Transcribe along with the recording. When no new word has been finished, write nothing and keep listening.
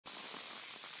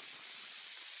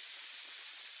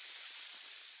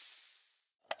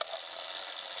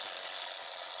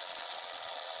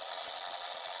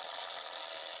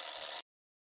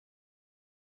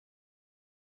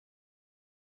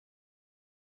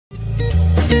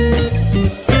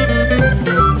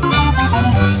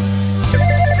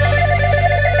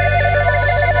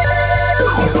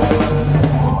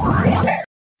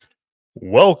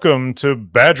Welcome to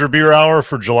Badger Beer Hour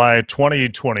for July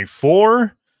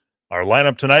 2024. Our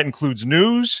lineup tonight includes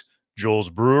news, Joel's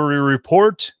Brewery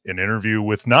Report, an interview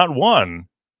with not one,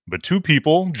 but two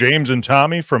people, James and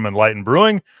Tommy from Enlightened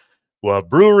Brewing. We'll have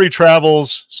brewery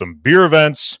travels, some beer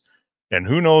events, and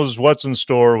who knows what's in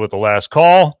store with the last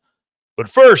call. But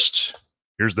first,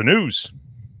 here's the news.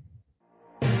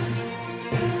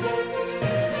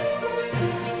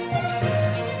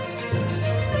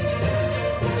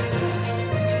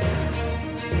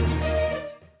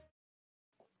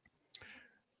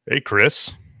 Hey,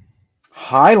 Chris.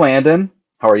 Hi, Landon.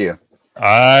 How are you?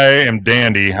 I am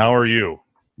dandy. How are you?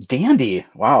 Dandy.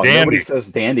 Wow. Dandy. Nobody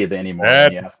says dandy anymore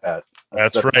when you ask that.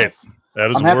 That's right. Nice. That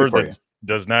is I'm a happy word for that you.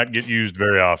 does not get used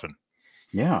very often.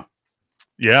 Yeah.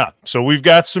 Yeah. So we've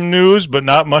got some news, but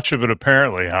not much of it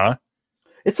apparently, huh?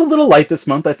 It's a little light this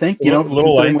month, I think. A little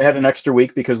Considering light. we had an extra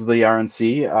week because of the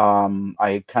RNC,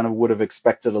 I kind of would have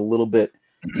expected a little bit,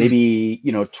 maybe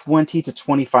 20 to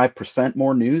 25%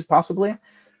 more news, possibly.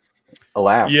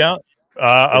 Alas. Yeah.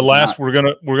 Alas, We're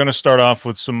gonna start off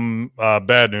with some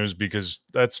bad news because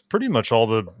that's pretty much all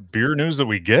the beer news that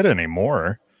we get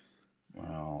anymore.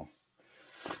 Well,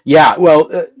 yeah. Well,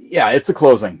 yeah. It's a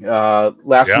closing.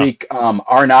 Last week,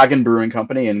 our Noggin Brewing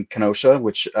Company in Kenosha,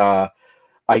 which I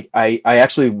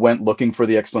actually went looking for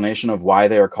the explanation of why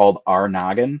they are called our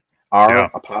Noggin,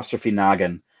 apostrophe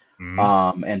Noggin,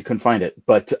 and couldn't find it.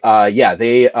 But yeah,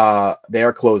 they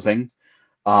are closing.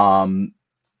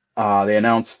 They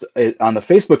announced it on the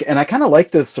Facebook, and I kind of like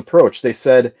this approach. They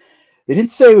said they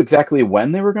didn't say exactly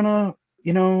when they were gonna,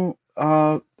 hang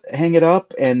it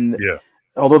up. And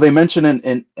although they mentioned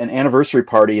an anniversary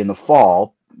party in the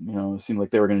fall, it seemed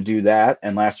like they were going to do that.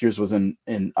 And last year's was in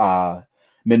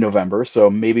mid-November,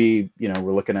 so maybe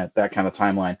we're looking at that kind of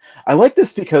timeline. I like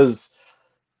this because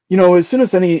as soon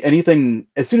as anything,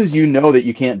 as soon as that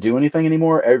you can't do anything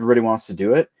anymore, everybody wants to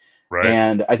do it. Right.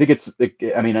 And I think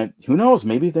who knows?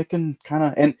 Maybe they can kind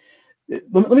of. And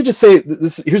let me just say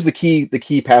this. Here's the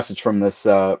key passage from this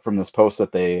post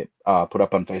that they put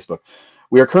up on Facebook.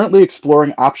 We are currently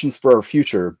exploring options for our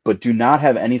future, but do not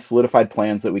have any solidified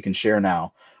plans that we can share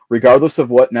now. Regardless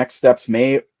of what next steps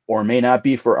may or may not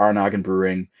be for our Noggin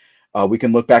Brewing, we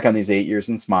can look back on these 8 years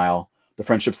and smile. The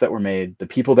friendships that were made, the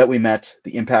people that we met,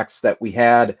 the impacts that we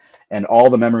had, and all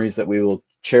the memories that we will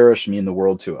cherish mean the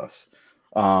world to us.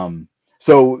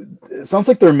 So it sounds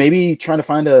like they're maybe trying to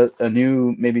find a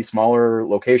new, maybe smaller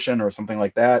location or something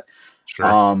like that. Sure.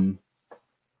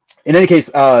 In any case,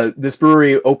 this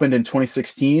brewery opened in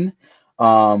 2016,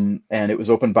 and it was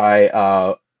opened by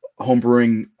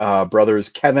homebrewing brothers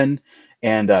Kevin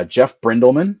and Jeff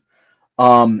Brindleman.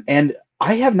 And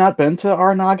I have not been to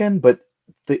our Noggin, but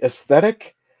the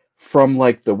aesthetic from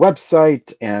like the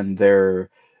website and their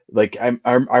I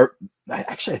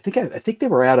think they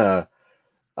were at a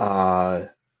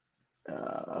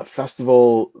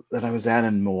festival that I was at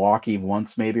in Milwaukee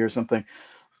once, maybe, or something.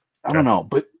 I don't know,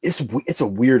 but it's a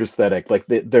weird aesthetic. Like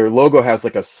their logo has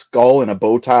like a skull and a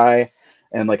bow tie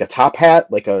and like a top hat,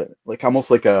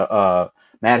 almost like a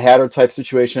Mad Hatter type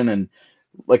situation, and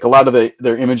like a lot of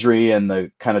their imagery and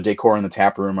the kind of decor in the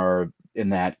tap room are in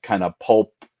that kind of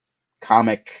pulp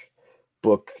comic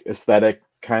book aesthetic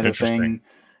kind of thing.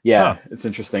 Yeah, It's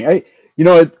interesting. I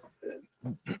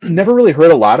never really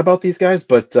heard a lot about these guys,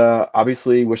 but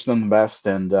obviously wish them the best.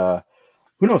 And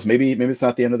who knows? Maybe it's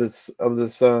not the end of this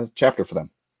chapter for them.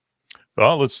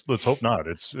 Well, let's hope not.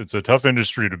 It's a tough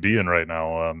industry to be in right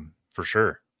now, for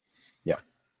sure.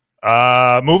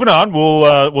 Yeah. Moving on,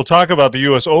 we'll talk about the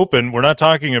U.S. Open. We're not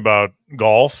talking about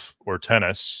golf or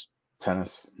tennis.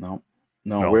 No.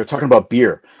 We're talking about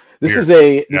beer. This is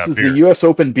the U.S.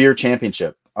 Open Beer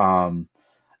Championship,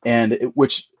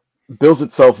 which bills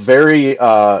itself very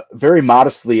very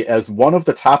modestly as one of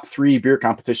the top 3 beer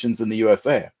competitions in the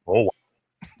USA. Oh,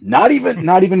 not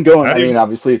even going. I mean,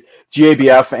 obviously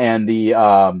GABF and the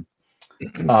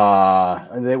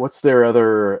what's their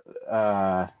other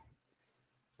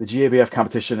the GABF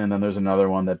competition, and then there's another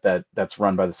one that's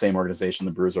run by the same organization,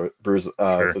 the Brewers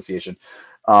Association.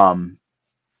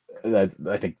 I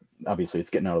think obviously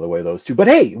it's getting out of the way, those two. But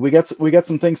hey, we got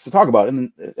some things to talk about,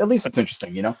 and at least it's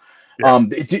interesting, Yeah.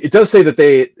 It does say that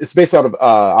it's based out of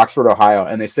Oxford, Ohio,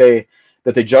 and they say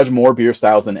that they judge more beer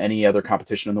styles than any other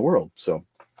competition in the world. So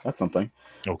that's something.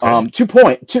 Okay. To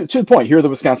the point, here are the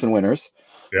Wisconsin winners.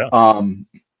 Yeah.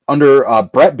 Under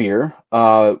Brett Beer,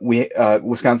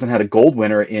 Wisconsin had a gold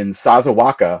winner in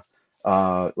Sazawaka.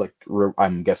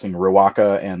 I'm guessing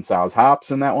Riwaka and Saz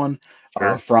hops in that one.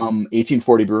 Sure. From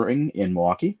 1840 Brewing in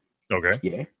Milwaukee. Okay.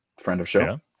 Yay. Friend of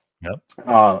show.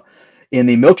 Yeah. In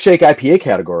the milkshake IPA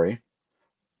category,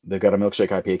 They've got a milkshake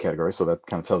IPA category, so that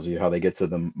kind of tells you how they get to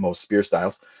the most beer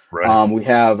styles. Right. We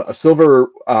have a silver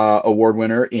award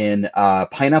winner in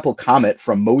Pineapple Comet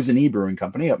from Mosinee Brewing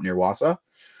Company up near Wausau.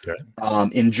 Okay.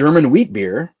 In German wheat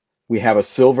beer, we have a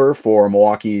silver for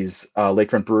Milwaukee's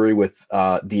Lakefront Brewery with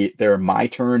their My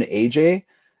Turn AJ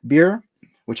beer,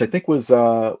 which I think was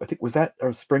that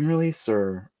a spring release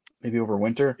or maybe over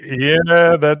winter. Yeah,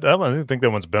 I think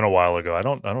that one's been a while ago. I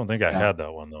don't think I had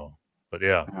that one though. But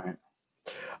yeah. All right.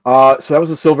 So that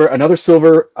was a silver. Another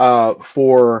silver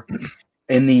for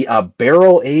in the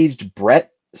barrel aged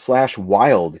Brett /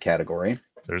 Wild category.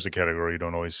 There's a category you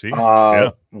don't always see.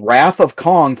 Wrath of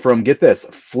Kong from, get this,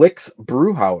 Flicks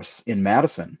Brew House in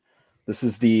Madison. This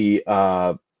is the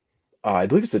I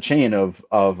believe it's a chain of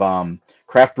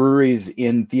craft breweries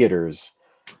in theaters.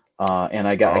 And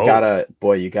you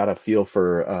gotta feel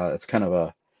for it's kind of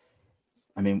a,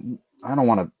 I mean, we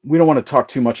don't want to talk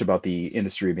too much about the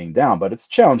industry being down, but it's a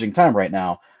challenging time right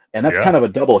now. And that's kind of a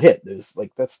double hit.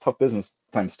 That's tough business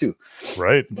times two.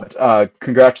 Right. But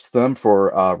congrats to them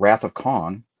for Wrath of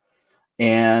Kong.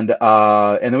 And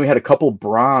then we had a couple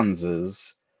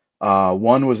bronzes.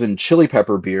 One was in chili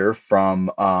pepper beer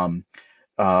from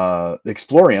the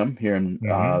Explorium here in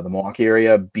the Milwaukee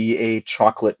area, BA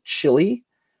Chocolate Chili,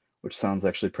 which sounds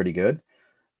actually pretty good.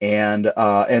 And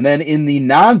then in a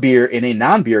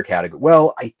non-beer category,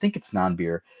 well, I think it's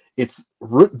non-beer. It's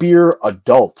Root Beer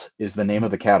Adult is the name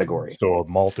of the category. So a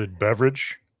malted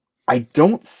beverage? I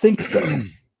don't think so,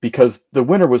 because the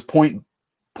winner was Stevens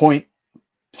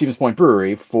Point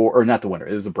Brewery or not the winner,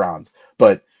 it was a bronze,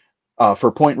 but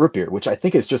for Point Root Beer, which I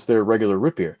think is just their regular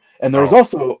root beer. And there was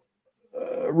also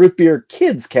Root Beer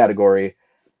Kids category.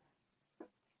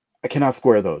 I cannot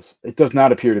square those. It does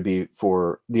not appear to be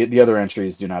for the other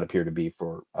entries. Do not appear to be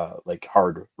for like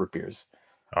hard root beers.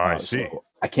 I see. So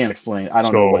I can't explain. I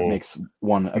don't know what makes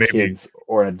one a kids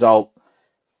or an adult.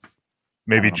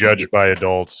 Maybe judged by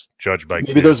adults, judged by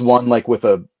maybe kids. There's one like with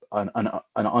an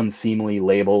unseemly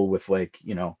label with like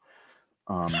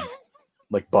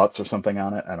like butts or something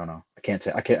on it. I don't know. I can't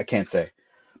say. I can't say.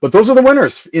 But those are the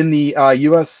winners in the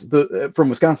U.S. From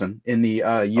Wisconsin in the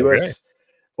U.S.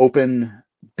 Open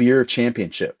Beer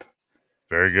Championship.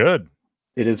 Very good.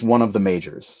 It is one of the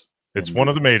majors. It's one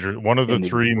of the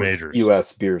three majors.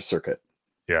 U.S. beer circuit.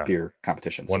 Yeah. Beer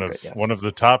competition. One of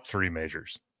the top three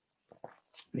majors.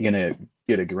 You're gonna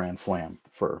get a Grand Slam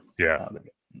for. Yeah.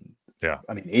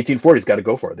 I mean, 1840's got to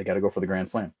go for it. They got to go for the Grand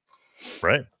Slam.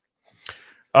 Right.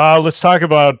 Let's talk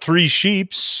about Three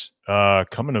Sheeps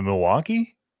coming to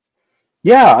Milwaukee.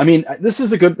 Yeah, I mean, this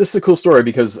is a cool story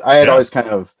because I've always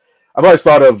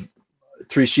thought of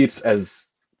Three Sheeps as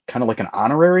kind of like an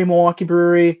honorary Milwaukee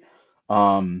brewery.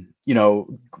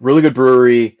 Really good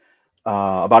brewery,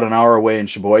 about an hour away in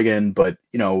Sheboygan, but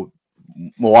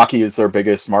Milwaukee is their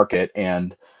biggest market,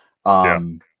 and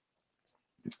their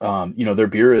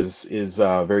beer is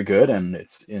very good, and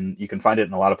you can find it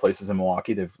in a lot of places in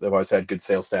Milwaukee. They've always had good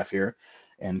sales staff here,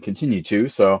 and continue to.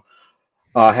 So,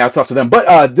 hats off to them.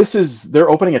 But they're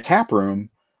opening a tap room,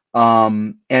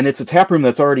 and it's a tap room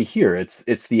that's already here.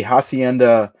 It's the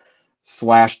Hacienda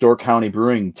 / Door County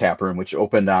Brewing tap room, which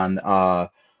opened on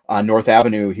North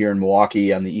Avenue here in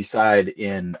Milwaukee on the east side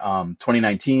in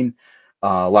 2019.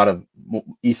 A lot of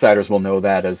East Siders will know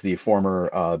that as the former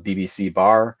BBC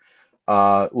bar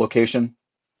location.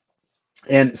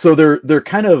 And so they're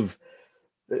kind of,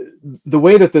 the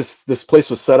way that this place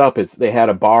was set up, they had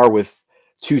a bar with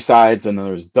two sides, and then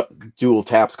there's dual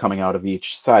taps coming out of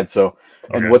each side. So,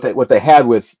 and what they had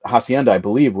with Hacienda, I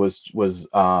believe, was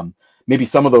maybe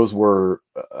some of those were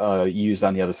used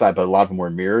on the other side, but a lot of them were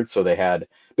mirrored. So they had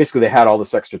all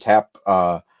this extra tap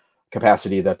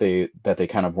capacity that they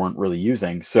kind of weren't really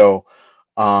using. So,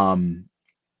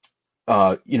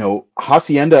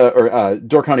 Hacienda or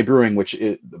Door County Brewing,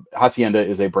 Hacienda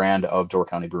is a brand of Door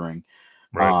County Brewing,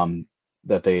 right,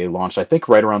 that they launched, I think,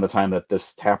 right around the time that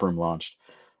this tap room launched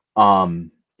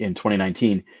in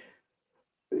 2019.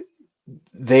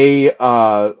 They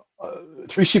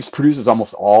Three Sheeps produces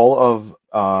almost all of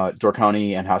Door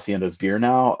County and Hacienda's beer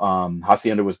now.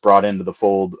 Hacienda was brought into the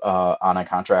fold on a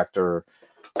contract or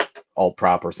alt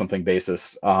prop or something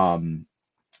basis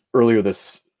earlier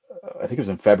this, I think it was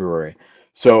in February.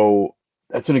 So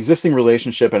that's an existing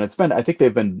relationship, and I think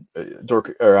they've been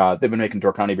making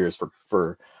Door County beers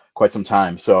for quite some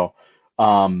time. So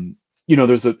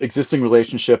there's an existing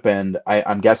relationship, and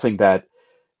I'm guessing that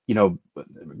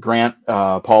Grant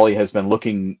Pauly has been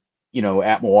looking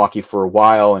at Milwaukee for a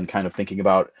while and kind of thinking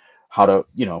about how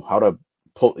to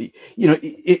pull,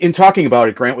 in talking about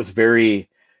it. Grant was very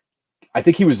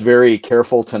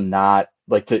careful to not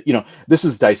like to, this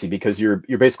is dicey because you're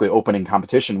basically opening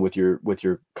competition with your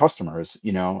customers,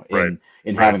 Right. in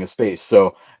Right. having a space.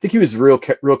 So I think he was real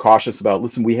cautious about,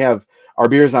 listen, we have our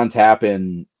beers on tap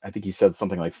in, I think he said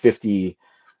something like 50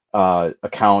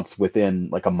 accounts within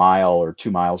like a mile or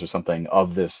 2 miles or something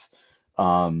of this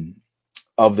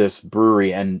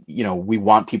brewery, and we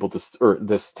want people to or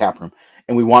this tap room,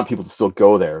 and we want people to still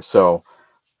go there. So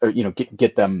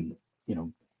get them,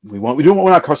 we don't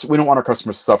want our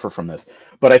customers to suffer from this.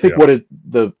 But I think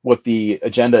Yeah. what the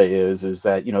agenda is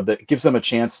that that gives them a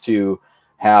chance to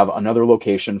have another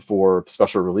location for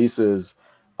special releases,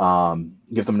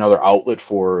 gives them another outlet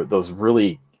for those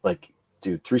really, like,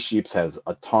 dude, Three Sheeps has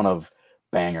a ton of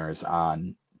bangers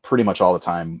on pretty much all the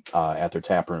time at their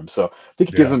tap room. So I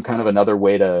think it gives Yeah. them kind of another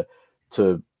way to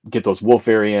get those wolf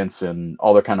variants and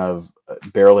all their kind of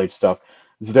barrel aged stuff.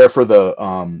 It's there for the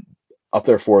up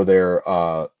there for their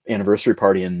anniversary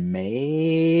party in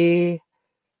May,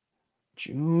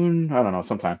 June, I don't know,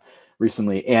 sometime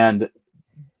recently. And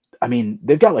I mean,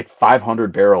 they've got like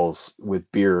 500 barrels with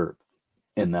beer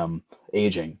in them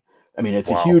aging. I mean,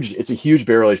 Wow. it's a huge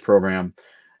barrel age program,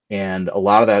 and a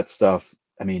lot of that stuff,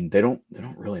 I mean, they don't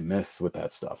really miss with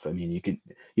that stuff. I mean, you can,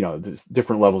 there's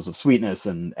different levels of sweetness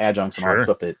and adjuncts and all that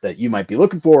Sure. stuff that you might be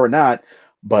looking for or not,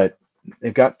 but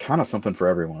they've got kind of something for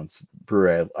everyone's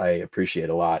brewery. I appreciate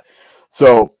a lot.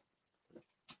 So,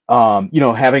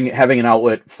 having an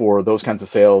outlet for those kinds of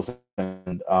sales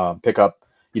and pick up,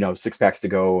 6 packs to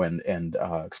go and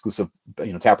exclusive,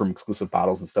 taproom exclusive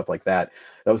bottles and stuff like that.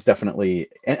 That was definitely,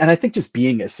 and I think just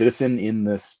being a citizen in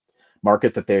this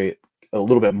market a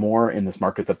little bit more in this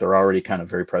market that they're already kind of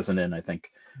very present in, I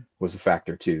think was a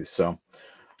factor too. So,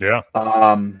 Yeah.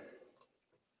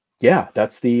 yeah,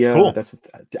 that's the Cool.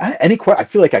 I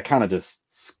feel like I kind of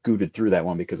just scooted through that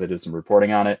one because I did some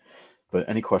reporting on it. But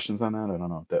any questions on that? I don't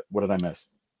know. What did I miss?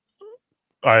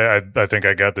 I think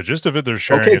I got the gist of it. They're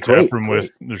sharing Okay, a tap great, room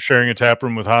great.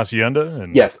 with Hacienda,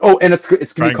 and Yes. Oh, and it's gonna be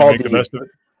trying to called make the best of it.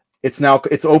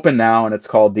 it's open now, and it's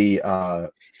called the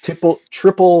Tipple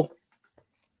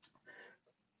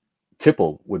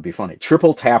would be funny.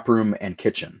 Triple Tap Room and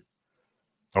Kitchen.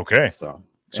 Okay. So, and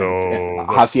So the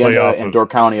play Hacienda off and of Door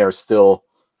County are still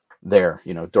there.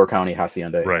 Door County,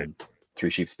 Hacienda, right. and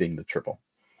Three Sheeps being the triple.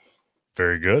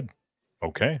 Very good.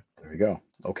 Okay. There you go.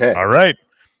 Okay. All right.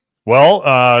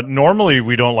 Well, normally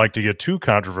we don't like to get too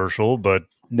controversial, but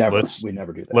Never. let's We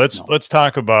never do that. No. let's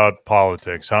talk about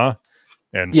politics, huh?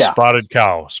 And Yeah. spotted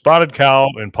cow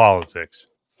in politics.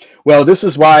 Well, this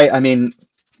is why. I mean,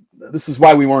 this is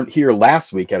why we weren't here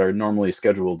last week at our normally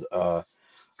scheduled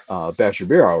Bachelor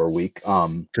Beer Hour week.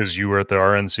 Because you were at the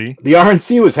RNC. The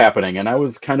RNC was happening, and I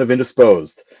was kind of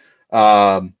indisposed.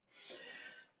 Boy,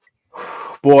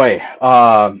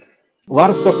 a lot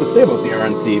of stuff to say about the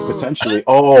RNC potentially.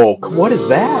 Oh, what is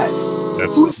that?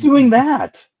 That's Who's doing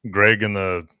that? Greg in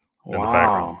the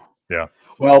background. Wow. Yeah.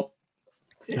 Well,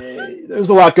 there's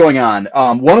a lot going on.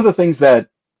 One of the things that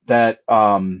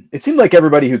it seemed like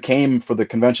everybody who came for the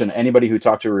convention, anybody who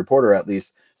talked to a reporter at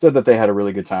least, said that they had a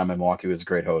really good time and Milwaukee was a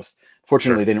great host.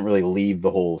 Fortunately, they didn't really leave the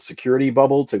whole security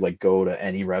bubble to like go to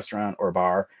any restaurant or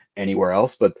bar anywhere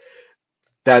else. But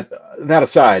that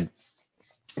aside,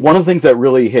 one of the things that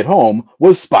really hit home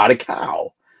was Spotted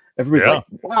Cow. Everybody's like,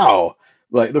 wow.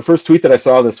 Like the first tweet that I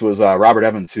saw this was Robert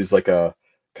Evans, who's like a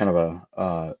kind of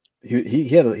a he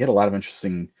had a lot of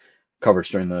interesting coverage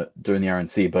during the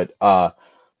RNC, but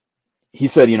he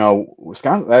said,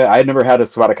 Wisconsin, I had never had a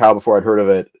Spotted Cow before. I'd heard of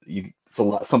it. It's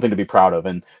something to be proud of.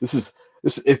 And this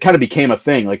it kind of became a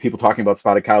thing, like people talking about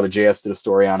Spotted Cow. The JS did a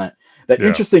story on it that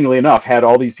interestingly enough had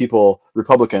all these people,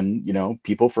 Republican,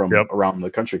 people from around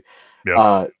the country,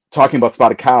 talking about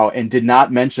Spotted Cow, and did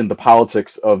not mention the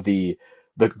politics of the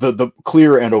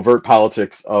clear and overt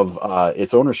politics of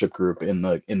its ownership group in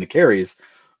the Carries.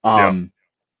 Ron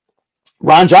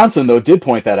Johnson, though, did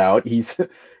point that out.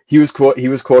 He was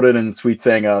quoted in a tweet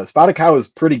saying, "Spotted Cow is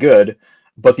pretty good,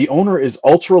 but the owner is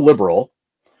ultra liberal.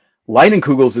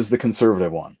 Leinenkugel's is the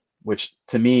conservative one," which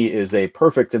to me is a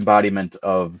perfect embodiment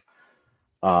of,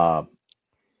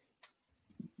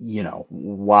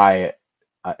 why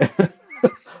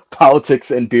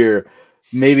politics and beer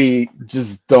maybe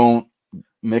just don't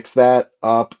mix that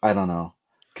up. I don't know,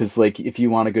 because like if you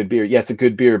want a good beer, it's a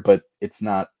good beer, but it's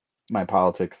not my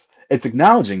politics. It's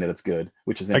acknowledging that it's good,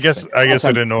 which is interesting. I guess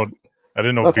I didn't know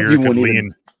beer could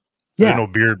lean. I didn't know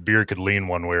beer could lean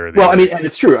one way or the other. Well, I mean, and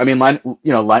it's true. I mean,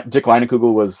 Dick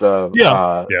Leinenkugel was the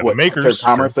makers, Secretary of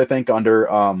Commerce, I think, under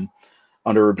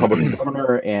Republican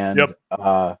governor, and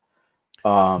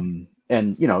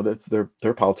that's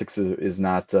their politics is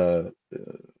not it's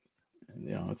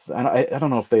I don't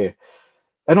know if they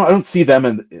I don't see them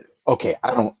in. Okay,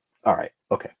 I don't. All right,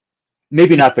 okay,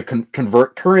 maybe not the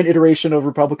current iteration of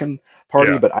Republican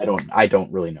Party, Yeah. but I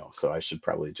don't really know. So I should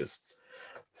probably just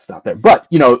stop there. But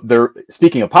they're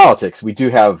speaking of politics. We do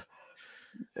have.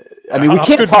 I mean, we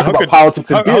can't talk about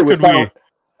politics and beer without.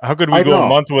 How could we go a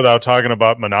month without talking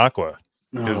about Minocqua?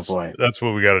 Oh boy, that's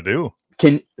what we got to do.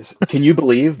 Can you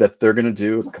believe that they're going to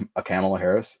do a Kamala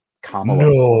Harris? No.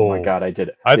 Oh my God, I did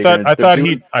it. I thought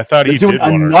he doing did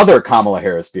another Kamala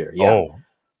Harris beer. Yeah. Oh.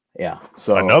 Yeah.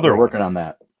 So we're working on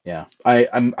that. Yeah.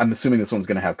 I'm assuming this one's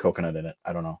going to have coconut in it.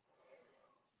 I don't know.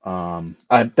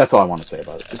 That's all I want to say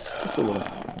about it. Just a little.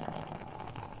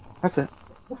 That's it.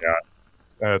 Yeah.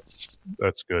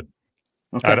 That's good.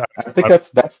 Okay. I think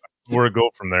that's where to go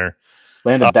from there.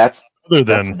 Landon, that's the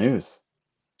news.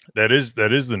 That is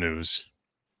the news.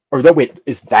 Or wait,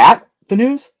 is that the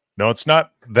news? No, it's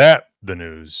not that the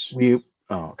news. Okay.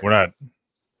 We're not.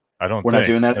 We're not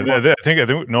doing that anymore? I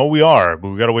think no, we are, but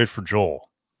we got to wait for Joel.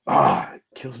 It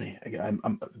kills me.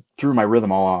 I'm threw my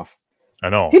rhythm all off. I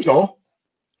know. Hey, Joel.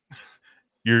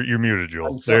 You're muted,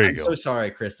 Joel. I'm so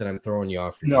sorry, Chris, that I'm throwing you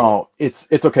off. No, it's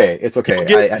okay. It's okay.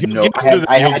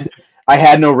 I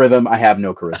had no rhythm. I have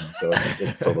no charisma, so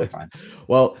it's totally fine.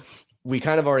 Well, we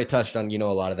kind of already touched on, a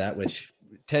lot of that, which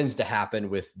tends to happen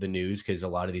with the news because a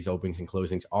lot of these openings and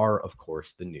closings are, of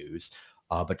course, the news.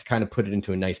 But to kind of put it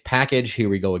into a nice package, here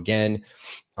we go again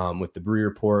with the brewery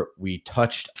report. We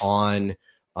touched on,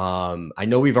 I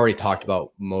know we've already talked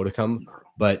about Modicum,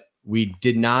 but we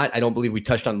did not. I don't believe we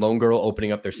touched on Lone Girl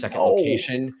opening up their second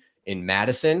location in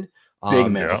Madison.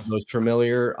 Big miss. Those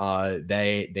familiar,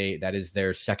 that is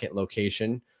their second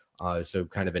location. So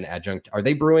kind of an adjunct. Are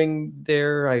they brewing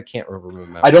there? I can't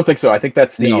remember. I don't think so. I think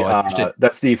that's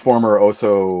the former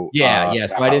Oso.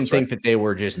 So I didn't think that they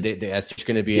were just. That's just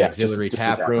going to be an auxiliary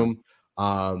tap room. We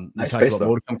talked about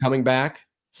Modicum coming back,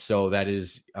 so that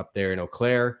is up there in Eau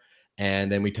Claire,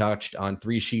 and then we touched on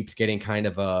Three Sheeps getting kind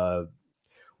of a.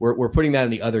 We're putting that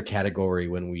in the other category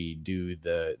when we do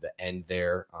the end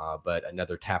there, but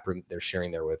another tap room they're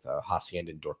sharing there with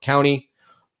Hacienda in Door County.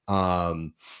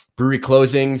 Brewery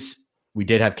closings, we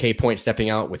did have K Point stepping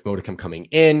out with Modicum coming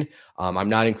in. I'm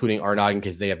not including Arnoggen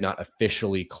because they have not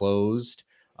officially closed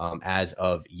as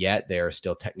of yet. They are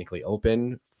still technically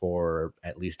open for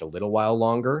at least a little while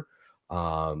longer.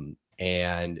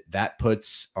 And that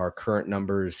puts our current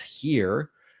numbers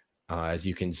here. As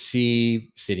you can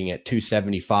see, sitting at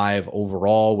 275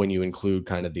 overall when you include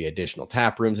kind of the additional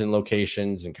tap rooms and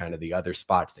locations and kind of the other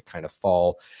spots that kind of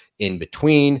fall in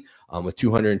between, with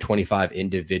 225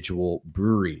 individual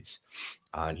breweries.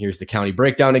 And here's the county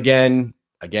breakdown again.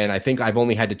 Again, I think I've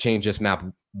only had to change this map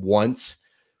once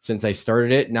since I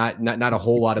started it. Not a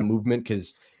whole lot of movement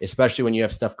because especially when you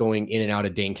have stuff going in and out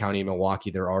of Dane County and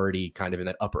Milwaukee, they're already kind of in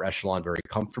that upper echelon very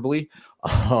comfortably.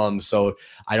 So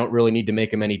I don't really need to make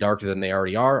them any darker than they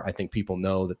already are. I think people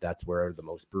know that that's where the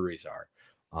most breweries are.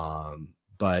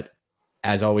 But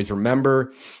as always,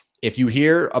 remember, if you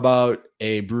hear about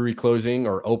a brewery closing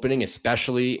or opening,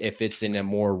 especially if it's in a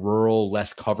more rural,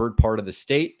 less covered part of the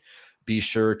state, be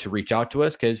sure to reach out to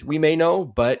us because we may know,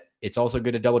 but it's also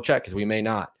good to double check because we may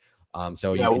not.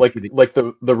 So yeah, like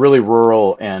the really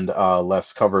rural and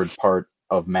less covered part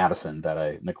of Madison that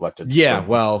I neglected. Yeah,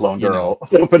 well, Lone Girl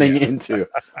opening into.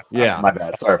 Yeah, my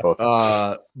bad. Sorry, folks.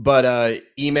 But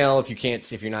email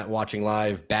if you're not watching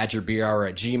live,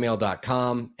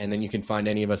 badgerbeerhour@gmail.com, and then you can find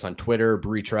any of us on Twitter,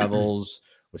 Brewery Travels,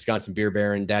 Wisconsin Beer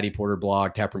Baron, Daddy Porter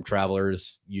Blog, Taproom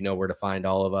Travelers. You know where to find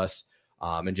all of us,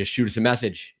 and just shoot us a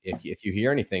message if you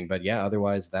hear anything. But yeah,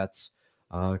 otherwise that's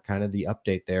kind of the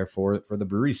update there for the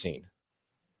brewery scene.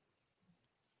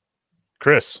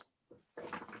 Chris.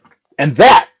 And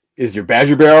that is your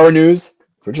Badger Beer Hour news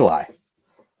for July.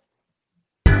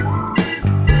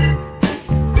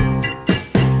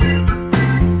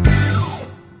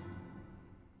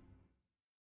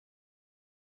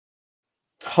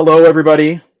 Hello,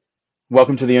 everybody.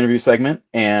 Welcome to the interview segment.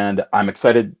 And I'm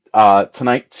excited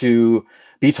tonight to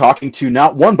be talking to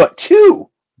not one, but two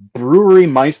brewery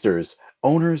meisters,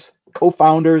 owners,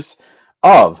 co-founders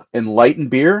of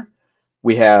Enlightened Beer.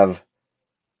 We have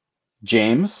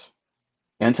James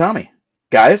and Tommy.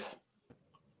 Guys,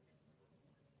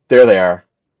 there they are.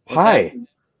 Hi.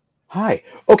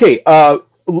 Okay,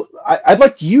 I'd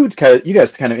like you guys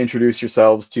to kind of introduce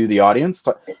yourselves to the audience.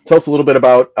 Tell us a little bit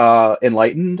about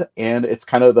Enlightened, and it's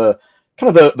kind of the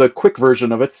quick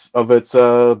version of its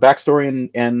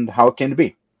backstory and how it came to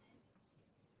be.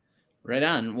 Right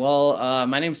on. Well,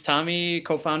 my name's Tommy,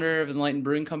 co-founder of Enlightened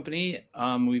Brewing Company.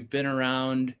 We've been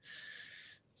around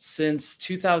since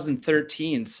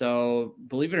 2013. So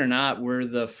believe it or not, we're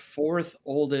the 4th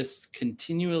oldest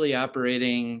continually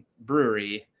operating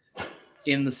brewery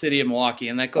in the city of Milwaukee.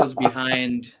 And that goes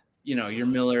behind, your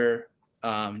Miller,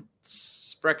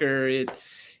 Sprecher.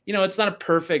 It's not a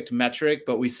perfect metric,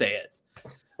 but we say it.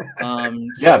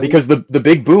 Because the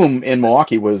big boom in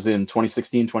Milwaukee was in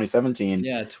 2016, 2017.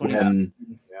 Yeah, 2017.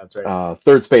 That's right.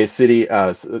 Third Space City,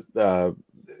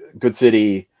 Good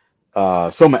City,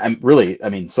 so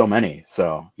many.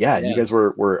 So you guys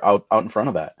were out in front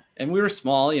of that. And we were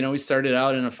small. We started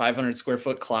out in a 500 square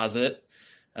foot closet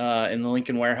in the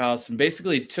Lincoln warehouse, and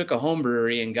basically took a home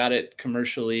brewery and got it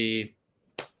commercially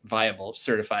viable,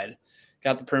 certified.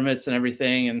 Got the permits and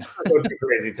everything. And don't be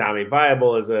crazy, Tommy.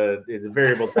 Viable is a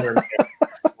variable term.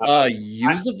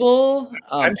 Usable,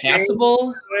 I'm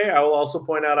passable. James, I will also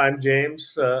point out I'm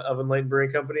James of Enlightened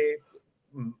Brewing Company,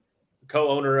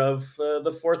 co-owner of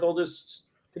the 4th oldest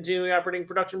continuing operating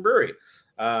production brewery.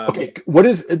 Okay,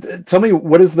 tell me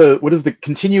what is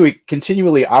the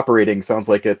continually operating? Sounds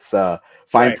like it's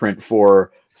fine print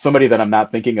for somebody that I'm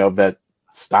not thinking of that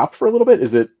stopped for a little bit.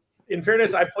 Is it? In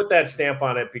fairness, I put that stamp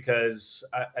on it because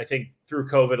I think through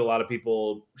COVID, a lot of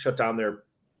people shut down their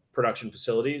production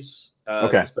facilities,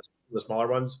 especially the smaller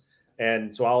ones.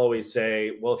 And so I'll always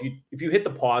say, well, if you hit the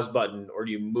pause button or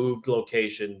you moved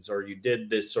locations or you did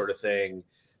this sort of thing,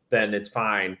 then it's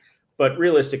fine. But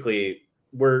realistically,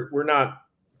 we're not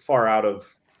far out of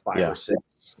 5 or 6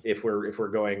 if we're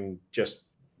going just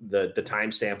the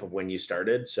timestamp of when you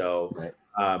started. So,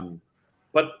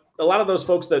 but a lot of those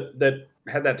folks that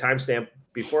had that timestamp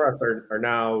before us are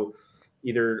now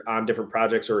either on different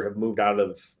projects or have moved out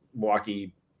of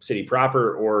Milwaukee City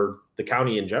proper or the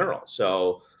county in general.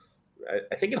 So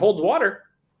I think it holds water.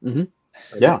 Mm-hmm.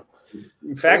 Yeah.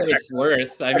 In fact, it's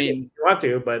worth. I mean, you want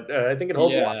to, but I think it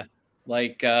holds water.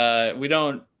 Like we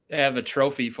don't have a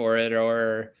trophy for it,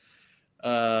 or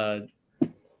we're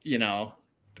not.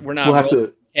 We'll have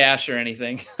to cash or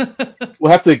anything.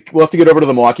 we'll have to get over to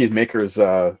the Milwaukee Makers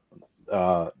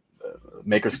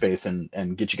makerspace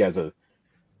and get you guys a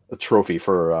trophy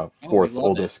for 4th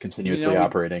oldest continuously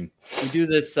operating. We do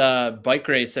this bike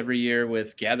race every year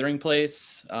with Gathering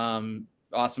Place.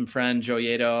 Awesome friend Joe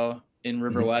Yeto in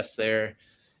River West there.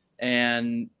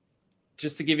 And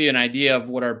just to give you an idea of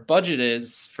what our budget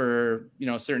is for,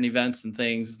 certain events and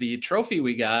things, the trophy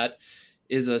we got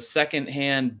is a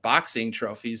secondhand boxing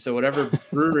trophy. So whatever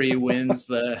brewery wins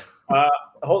the I'm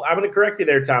going to correct you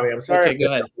there, Tommy. I'm sorry. Okay, go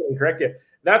ahead. Correct you.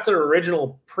 That's an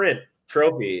original print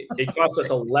trophy. It cost us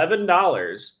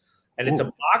 $11, and it's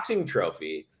a boxing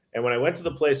trophy. And when I went to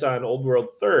the place on Old World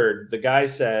 3rd, the guy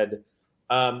said,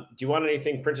 do you want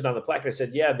anything printed on the plaque? I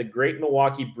said, yeah, the Great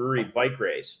Milwaukee Brewery Bike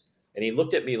Race. And he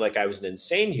looked at me like I was an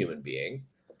insane human being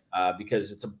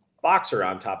because it's a boxer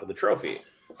on top of the trophy.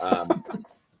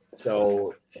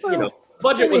 So,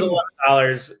 budget was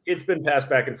 $11. It's been passed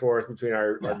back and forth between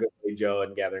our good buddy Joe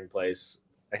and Gathering Place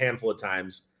a handful of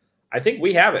times. I think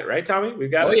we have it, right, Tommy? We've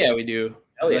got it. Oh, yeah, we do.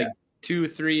 Hell like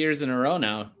 2-3 years in a row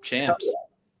now. Champs.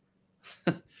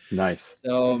 Nice.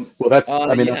 So, well,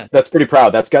 that's pretty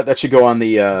proud. That should go on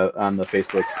the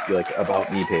Facebook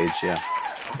about me page. Yeah.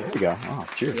 There you go. Oh,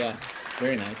 cheers. Yeah.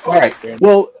 Very nice. All right.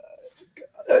 Well,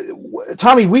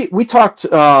 Tommy, we talked.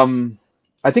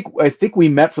 I think we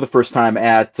met for the first time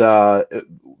at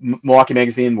Milwaukee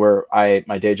Magazine, where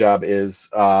my day job is.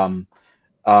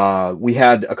 We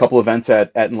had a couple events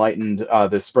at Enlightened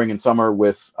this spring and summer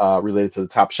with related to the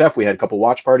Top Chef. We had a couple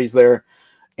watch parties there,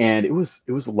 and it was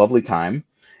a lovely time.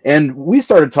 And we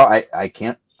started talking. I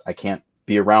can't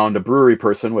be around a brewery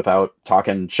person without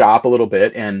talking shop a little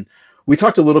bit. And we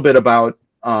talked a little bit about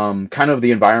kind of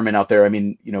the environment out there. I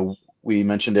mean, we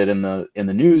mentioned it in the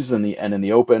news and in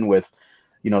the open with,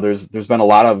 there's been a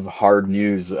lot of hard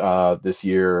news this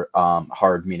year.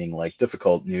 Hard meaning like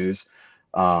difficult news.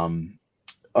 That's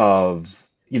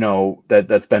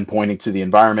been pointing to the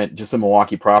environment. Just in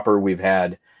Milwaukee proper, we've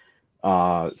had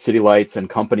City Lights and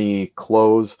company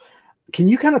close. Can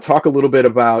you kind of talk a little bit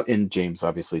about, and James,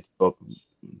 obviously,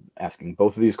 asking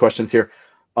both of these questions here,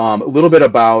 a little bit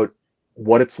about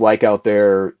what it's like out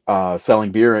there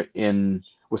selling beer in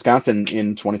Wisconsin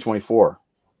in 2024?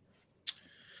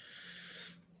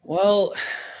 Well,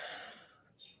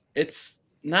 it's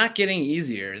not getting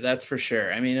easier, that's for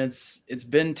sure. I mean, it's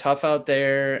been tough out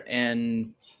there,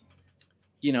 and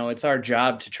it's our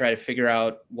job to try to figure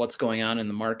out what's going on in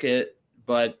the market,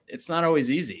 but it's not always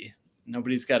easy.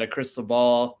 Nobody's got a crystal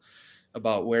ball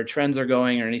about where trends are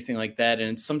going or anything like that,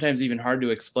 and it's sometimes even hard to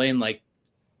explain, like,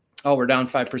 oh, we're down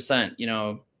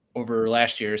 5%, over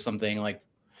last year or something. Like,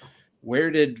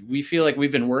 where did we feel like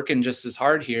we've been working just as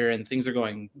hard here and things are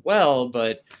going well,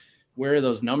 but where are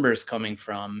those numbers coming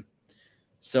from?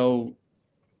 So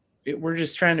we're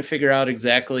just trying to figure out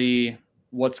exactly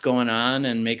what's going on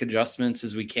and make adjustments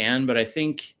as we can. But I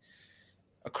think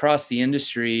across the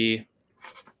industry,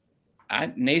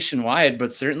 nationwide,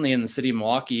 but certainly in the city of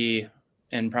Milwaukee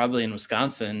and probably in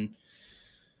Wisconsin,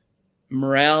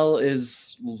 morale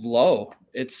is low.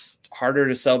 It's harder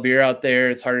to sell beer out there.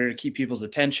 It's harder to keep people's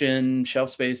attention. Shelf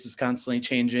space is constantly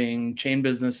changing. Chain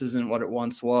business isn't what it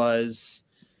once was.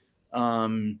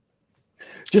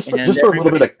 Just for a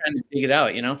little bit of trying to dig it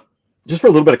out, just for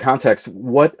a little bit of context,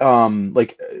 what can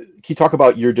you talk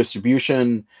about your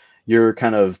distribution, your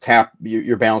kind of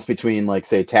your balance between, like,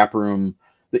 say, tap room,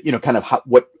 kind of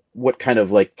what kind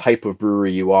of like type of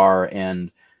brewery you are,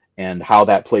 and how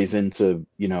that plays into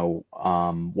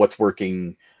what's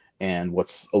working and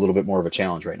what's a little bit more of a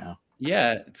challenge right now?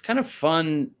 Yeah, it's kind of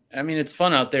fun. I mean, it's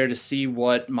fun out there to see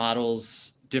what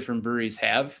models different breweries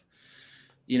have.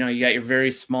 You got your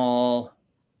very small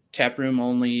tap room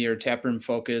only or tap room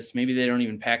focused. Maybe they don't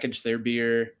even package their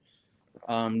beer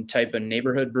type of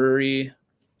neighborhood brewery,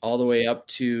 all the way up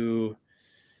to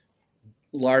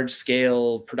large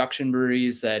scale production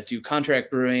breweries that do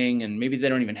contract brewing, and maybe they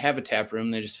don't even have a tap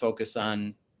room. They just focus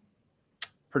on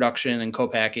production and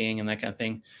co-packing and that kind of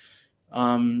thing.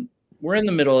 We're in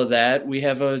the middle of that. We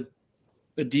have a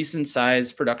decent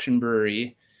sized production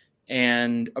brewery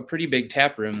and a pretty big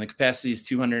tap room. The capacity is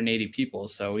 280 people.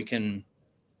 So we can,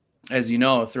 as you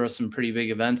know, throw some pretty big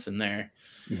events in there.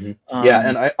 Mm-hmm.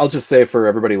 And I'll just say for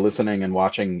everybody listening and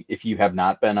watching, if you've been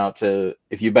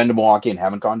to Milwaukee and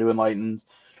haven't gone to Enlightened,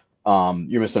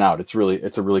 you're missing out. It's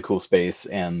a really cool space,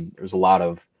 and there's a lot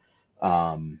of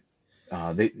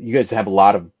you guys have a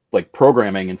lot of like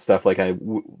programming and stuff. Like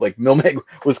Milmeg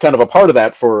was kind of a part of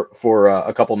that for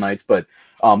a couple nights, but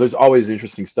there's always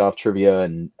interesting stuff, trivia,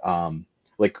 and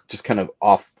like just kind of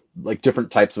off, like different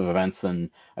types of events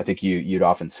than I think you'd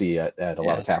often see at a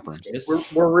lot of tap rooms.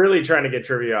 We're really trying to get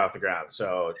trivia off the ground.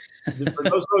 So for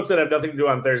those folks that have nothing to do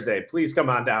on Thursday, please come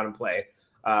on down and play.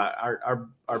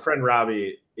 Our friend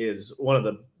Robbie is one of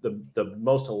the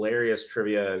most hilarious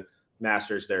trivia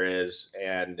masters there is,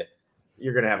 and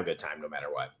you're going to have a good time no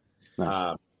matter what.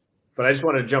 Nice. But I just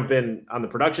want to jump in on the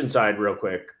production side real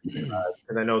quick,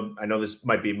 because I know this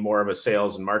might be more of a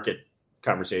sales and market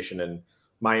conversation, and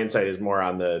my insight is more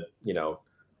on the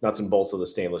nuts and bolts of the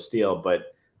stainless steel.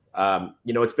 But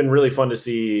it's been really fun to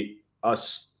see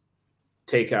us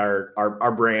take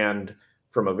our brand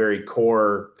from a very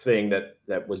core thing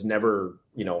that was never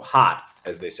hot,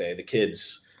 as they say, the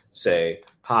kids say,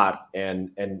 hot, and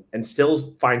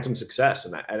still find some success.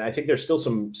 And I think there's still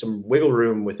some wiggle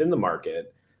room within the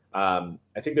market. I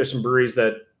think there's some breweries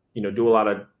that do a lot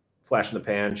of flash in the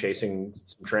pan, chasing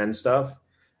some trend stuff,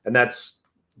 and that's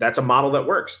a model that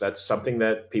works. That's something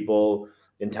that people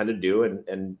intend to do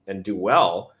and do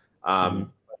well.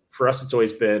 For us, it's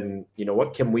always been,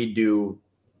 what can we do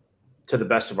to the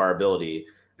best of our ability,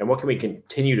 and what can we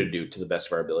continue to do to the best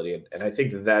of our ability? And I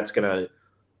think that's going to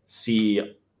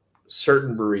see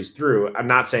certain breweries through. I'm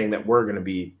not saying that we're going to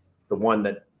be the one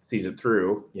that sees it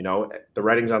through. The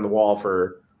writing's on the wall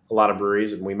for a lot of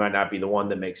breweries, and we might not be the one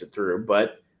that makes it through.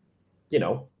 But,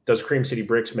 does Cream City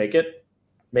Bricks make it?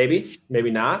 Maybe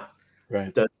not.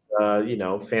 Right. Does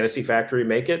Fantasy Factory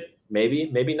make it?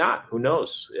 Maybe not. Who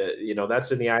knows?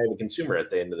 That's in the eye of the consumer at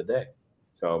the end of the day.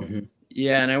 So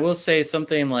yeah, and I will say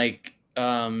something like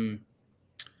I don't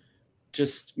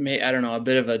know, a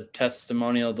bit of a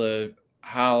testimonial to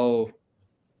how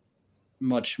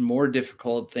much more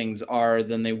difficult things are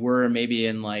than they were maybe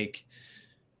in, like,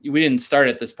 we didn't start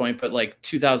at this point, but like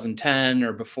 2010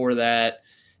 or before that,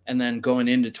 and then going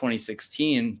into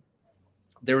 2016,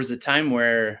 there was a time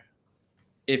where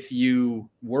if you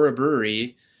were a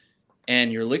brewery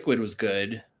and your liquid was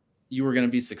good, you were going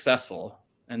to be successful.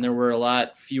 And there were a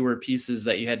lot fewer pieces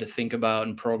that you had to think about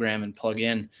and program and plug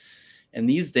in. And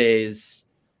these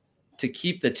days, to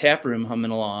keep the tap room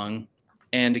humming along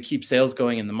and to keep sales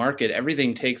going in the market,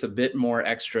 everything takes a bit more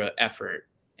extra effort.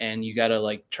 And you got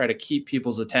to try to keep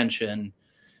people's attention,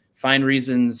 find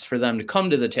reasons for them to come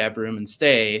to the tap room and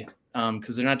stay,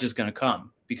 because they're not just going to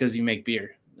come because you make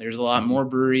beer. There's a lot more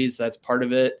breweries. That's part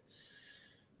of it.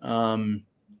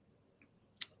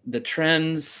 The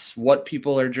trends, what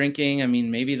people are drinking, I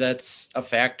mean, maybe that's a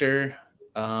factor.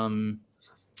 But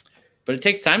it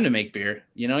takes time to make beer.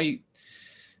 You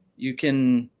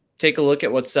can take a look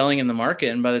at what's selling in the market,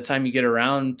 and by the time you get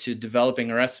around to developing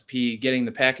a recipe, getting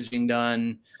the packaging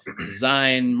done,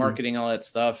 design, marketing, all that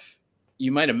stuff,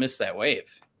 you might have missed that wave.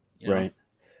 Right.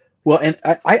 Well, and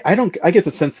I get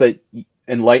the sense that,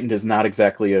 Enlightened is not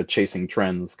exactly a chasing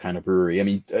trends kind of brewery. I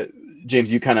mean,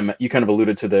 James, you kind of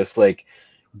alluded to this, like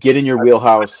get in your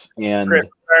wheelhouse. And Chris,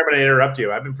 sorry, I'm going to interrupt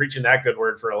you. I've been preaching that good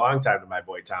word for a long time to my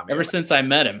boy Tommy. Ever since I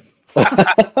met him.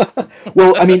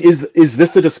 Well, I mean, is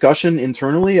this a discussion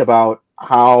internally about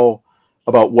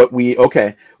what we?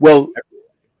 Okay, well,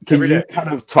 can you kind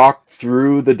of talk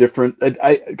through the different?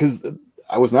 Because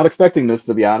I was not expecting this,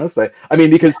 to be honest. I mean,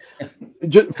 because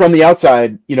just from the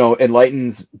outside,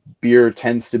 Enlightened's beer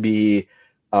tends to be,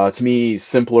 to me,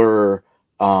 simpler,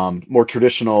 more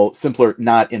traditional, simpler.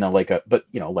 Not in but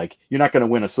like you're not going to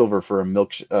win a silver for a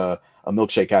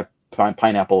milkshake at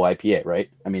pineapple IPA, right?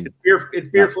 I mean, it's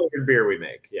beer flavored beer we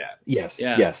make. Yeah.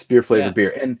 Yes, beer flavored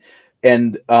beer,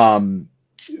 and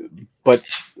but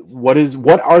what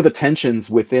are the tensions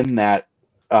within that?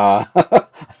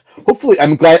 Hopefully,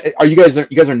 I'm glad. You guys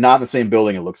are not in the same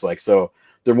building. It looks like, so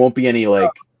there won't be any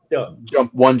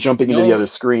jumping into the other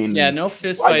screen. Yeah, no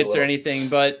fist fights or anything.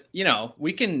 But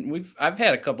I've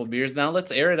had a couple beers now.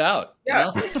 Let's air it out.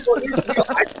 Yeah,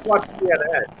 I watched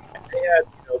CNN. They had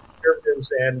conservatives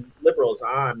and liberals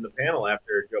on the panel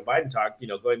after Joe Biden talked.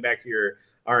 Going back to your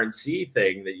RNC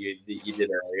thing that you did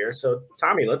earlier. So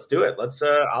Tommy, let's do it. Let's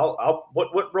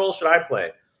what role should I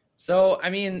play? So I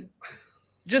mean,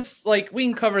 just like we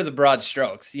can cover the broad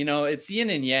strokes. It's yin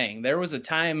and yang. There was a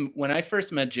time when I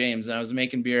first met James and I was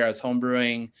making beer. I was home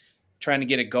brewing, trying to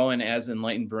get it going as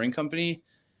Enlightened Brewing Company.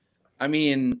 I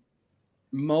mean,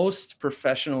 most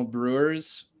professional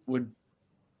brewers would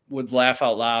laugh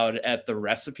out loud at the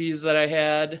recipes that I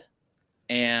had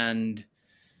and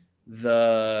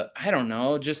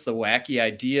just the wacky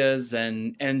ideas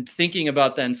and thinking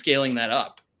about then scaling that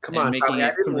up. Come on, Tommy,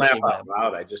 I didn't laugh out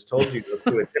loud. I just told you let's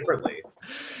do it differently.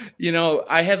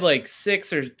 I had like 6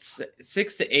 to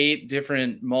 8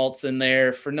 different malts in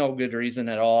there for no good reason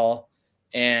at all.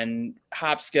 And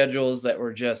hop schedules that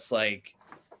were just like,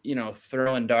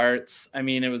 throwing darts. I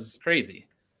mean, it was crazy.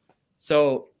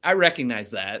 So I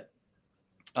recognize that.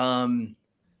 Now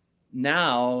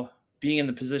being in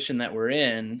the position that we're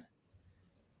in,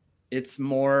 it's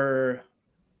more,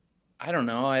 I don't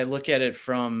know. I look at it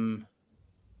from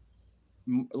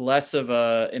less of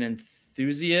a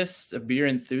beer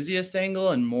enthusiast angle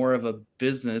and more of a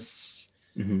business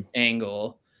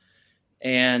angle.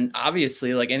 And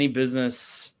obviously, like any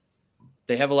business,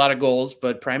 they have a lot of goals,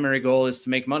 but primary goal is to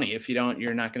make money. If you don't,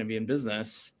 you're not going to be in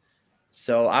business.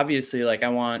 So obviously, like I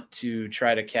want to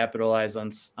try to capitalize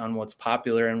on what's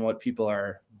popular and what people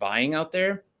are buying out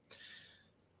there.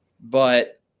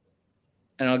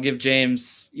 And I'll give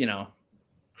James,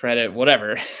 credit,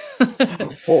 whatever.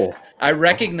 I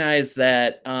recognize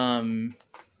that,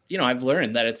 I've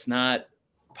learned that it's not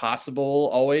possible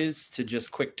always to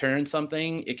just quick turn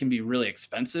something. It can be really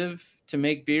expensive to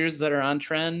make beers that are on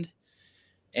trend.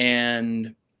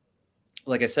 And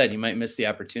like I said, you might miss the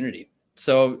opportunity.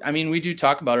 So, I mean, we do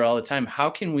talk about it all the time. How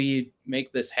can we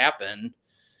make this happen?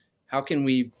 How can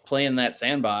we play in that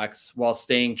sandbox while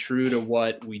staying true to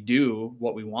what we do,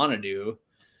 what we want to do,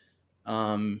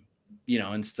 and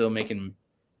still making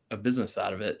a business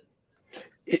out of it?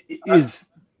 Is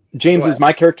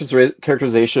my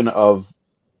characterization of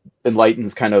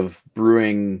Enlightened's kind of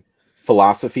brewing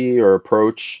philosophy or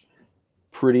approach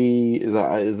pretty? Is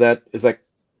that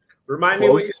remind close?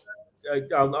 Me what you said.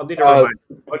 I'll need to remind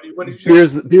you. What did you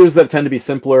say? Beers that tend to be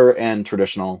simpler and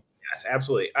traditional. Yes,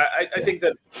 absolutely. I think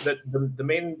that the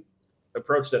main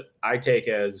approach that I take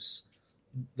as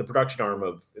the production arm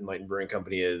of Enlightened Brewing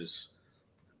Company is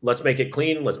let's make it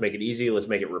clean, let's make it easy, let's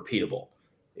make it repeatable.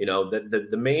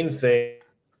 The main thing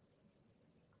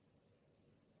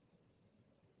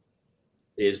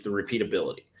is the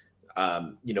repeatability.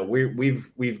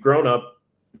 We've grown up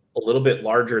a little bit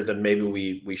larger than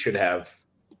maybe we should have.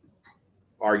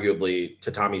 Arguably, to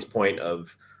Tommy's point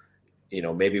of,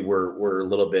 maybe we're a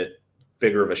little bit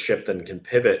bigger of a ship than can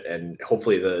pivot, and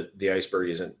hopefully the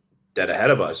iceberg isn't dead ahead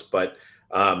of us. But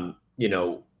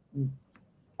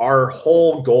our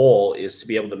whole goal is to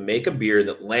be able to make a beer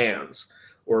that lands,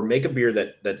 or make a beer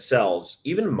that sells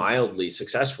even mildly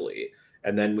successfully,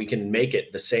 and then we can make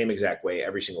it the same exact way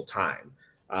every single time.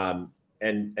 And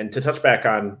to touch back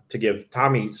on, to give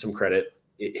Tommy some credit,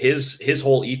 his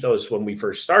whole ethos when we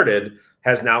first started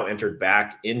has now entered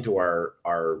back into our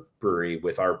brewery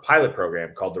with our pilot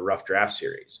program called the Rough Draft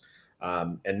Series.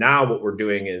 And now what we're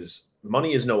doing is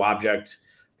money is no object.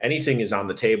 Anything is on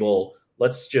the table.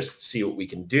 Let's just see what we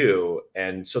can do.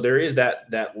 And so there is that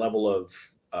level of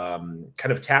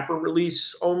kind of tapper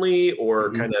release only,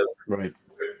 or kind of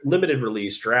limited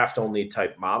release draft only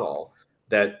type model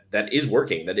that is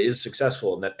working, that is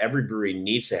successful, and that every brewery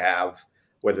needs to have,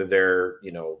 whether they're,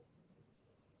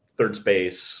 Third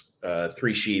Space,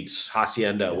 Three Sheeps,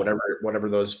 Hacienda, whatever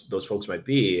those folks might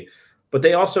be. But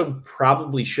they also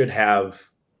probably should have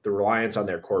the reliance on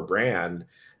their core brand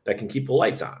that can keep the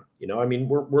lights on. You know, I mean,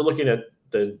 we're looking at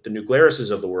the New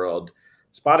Glarises of the world.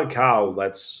 Spotted Cow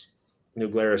lets New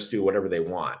Glarus do whatever they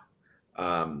want.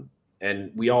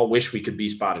 And we all wish we could be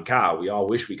Spotted Cow. We all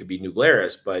wish we could be New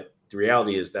Glarus, but the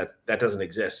reality is that doesn't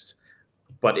exist,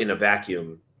 but in a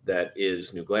vacuum that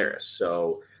is New Glarus.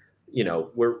 So, you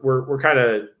know, we're kind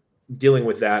of dealing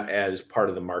with that as part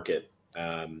of the market.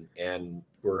 And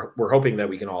we're hoping that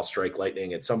we can all strike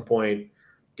lightning at some point,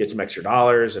 get some extra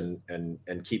dollars and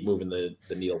keep moving the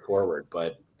needle forward.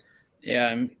 But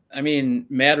yeah, I mean,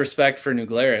 mad respect for New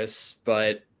Glarus,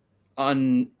 but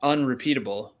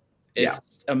unrepeatable.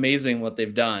 It's amazing what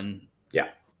they've done. Yeah.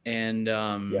 And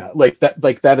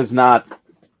that is not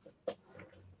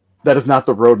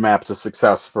the roadmap to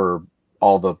success for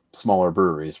all the smaller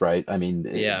breweries, right? I mean,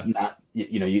 they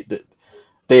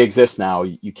exist now.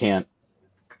 You can't.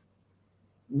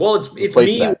 Well, it's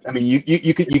me. That. I mean,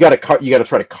 you got to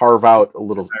try to carve out a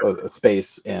little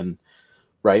space and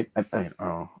right. I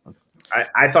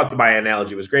thought my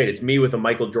analogy was great. It's me with a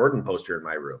Michael Jordan poster in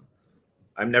my room.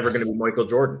 I'm never going to be Michael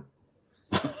Jordan.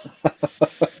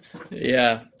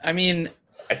 Yeah, I mean,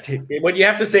 when you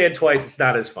have to say it twice, it's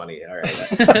not as funny. All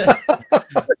right,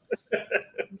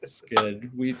 it's good.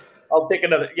 I'll take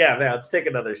another. Yeah, man, let's take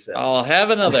another sip. I'll have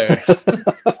another.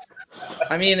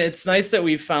 I mean, it's nice that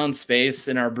we've found space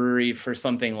in our brewery for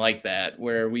something like that,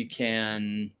 where we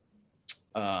can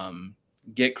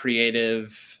get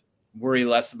creative, worry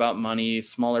less about money,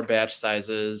 smaller batch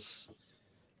sizes,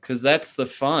 because that's the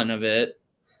fun of it.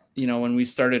 You know, when we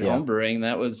started home brewing,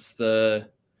 that was the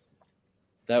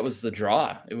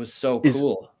draw. It was so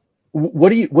cool. What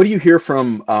do you hear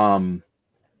from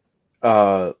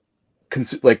your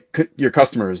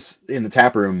customers in the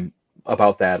tap room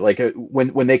about that? Like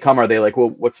when they come, are they like,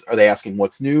 well, are they asking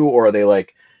what's new, or are they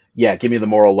like, yeah, give me the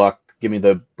Moral Luck, give me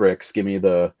the Brix, give me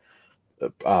the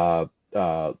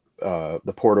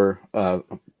porter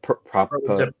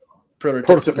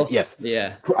prototypical. Yes,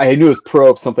 yeah, I knew it was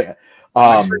pro something.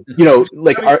 You know,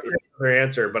 like our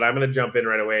answer, but I'm going to jump in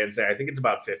right away and say I think it's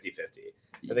about 50-50.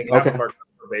 I think half of our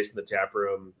customer base in the tap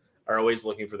room are always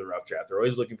looking for the rough draft. They're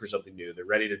always looking for something new. They're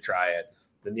ready to try it.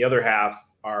 Then the other half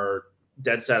are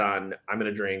dead set on, I'm going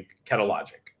to drink Kettle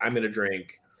Logic. I'm going to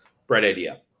drink Bread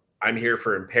Idea. I'm here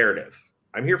for Imperative.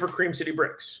 I'm here for Cream City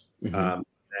Brix.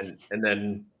 And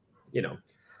then, you know,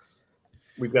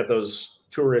 we've got those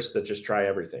tourists that just try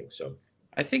everything. So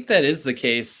I think that is the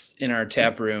case in our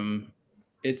tap room.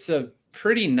 It's a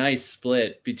pretty nice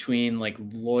split between like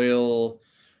loyal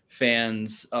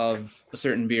fans of a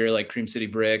certain beer like Cream City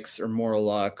Brix or Moral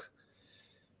Luck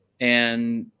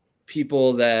and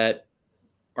people that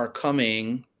are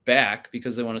coming back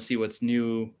because they want to see what's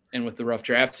new. And with the Rough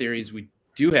Draft series, we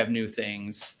do have new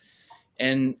things.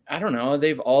 And I don't know,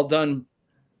 they've all done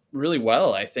really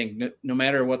well. I think no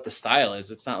matter what the style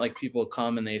is, it's not like people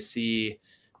come and they see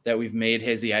that we've made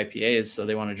hazy IPAs, so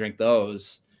they want to drink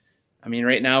those. I mean,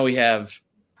 right now we have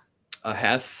a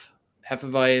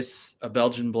Hefeweiss, a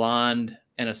Belgian Blonde,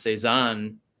 and a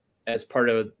Saison as part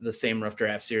of the same Rough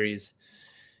Draft series.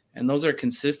 And those are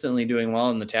consistently doing well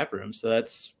in the tap room. So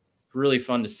that's really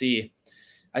fun to see.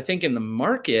 I think in the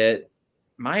market,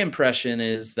 my impression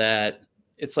is that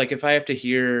it's like if I have to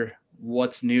hear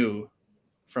what's new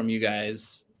from you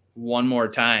guys one more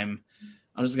time,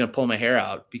 I'm just going to pull my hair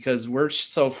out because we're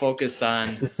so focused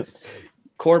on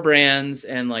core brands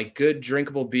and like good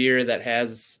drinkable beer that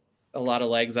has a lot of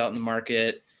legs out in the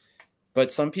market.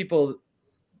 But some people,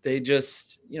 they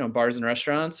just, you know, bars and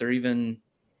restaurants or even.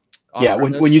 Yeah.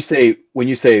 When you say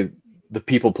the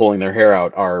people pulling their hair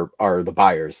out are the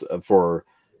buyers for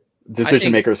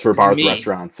decision makers for bars,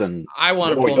 restaurants, and I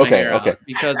want to pull my hair out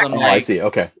because I'm like, I see.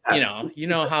 Okay. You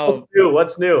know how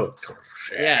what's new?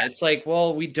 Yeah. It's like,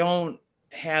 well, we don't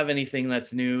have anything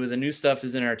that's new. The new stuff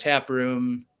is in our tap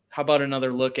room. How about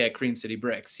another look at Cream City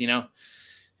Brix, you know?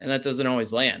 And that doesn't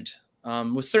always land.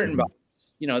 With certain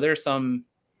bars, you know, there's some,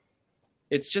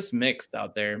 it's just mixed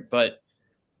out there. But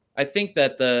I think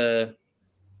that the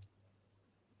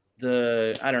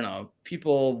I don't know,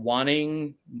 people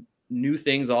wanting new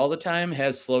things all the time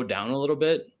has slowed down a little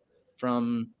bit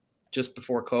from just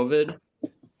before COVID.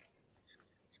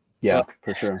 Yeah,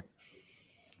 for sure.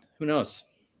 Who knows?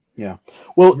 Yeah.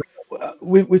 Well,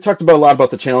 we talked about a lot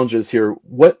about the challenges here.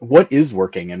 What is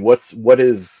working and what are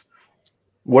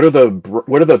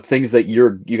the things that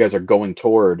you guys are going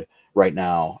toward right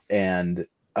now? And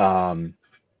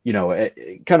you know,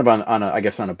 kind of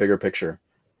on a bigger picture.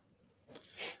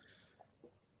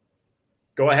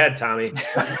 Go ahead, Tommy.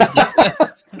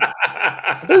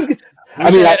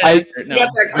 I mean,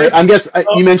 I guess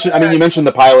you mentioned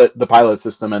the pilot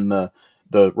system and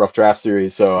the rough draft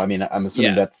series. So I mean, I'm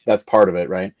assuming that's part of it,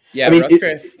 right? Yeah. I mean,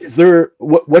 is there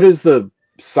what is the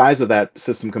size of that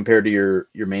system compared to your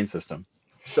main system?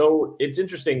 So it's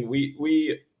interesting.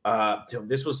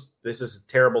 This is a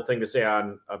terrible thing to say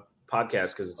on a podcast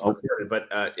because it's recorded, but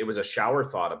it was a shower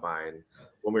thought of mine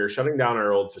when we were shutting down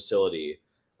our old facility.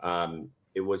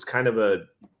 It was kind of a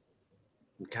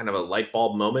light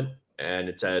bulb moment. And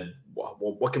it said, well,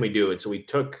 what can we do? And so we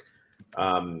took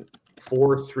 4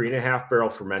 3.5 barrel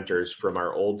fermenters from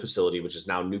our old facility, which is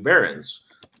now New Barons,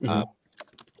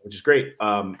 which is great.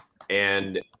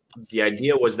 And the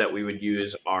idea was that we would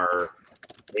use our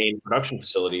main production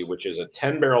facility, which is a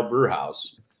 10 barrel brew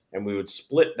house, and we would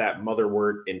split that mother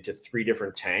wort into 3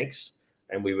 different tanks.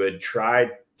 And we would try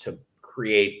to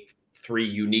create 3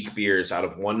 unique beers out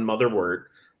of one mother wort.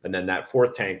 And then that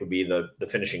 4th tank would be the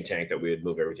finishing tank that we would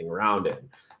move everything around in.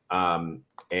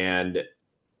 And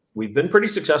we've been pretty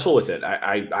successful with it.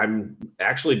 I'm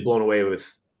actually blown away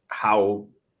with how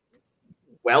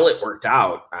well it worked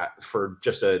out for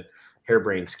just a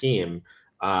harebrained scheme.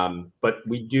 But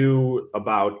we do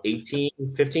about 15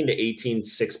 to 18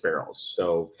 6 barrels.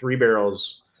 So 3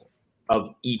 barrels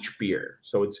of each beer.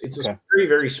 So it's a very,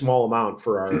 very small amount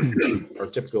for our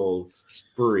typical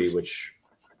brewery, which,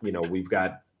 we've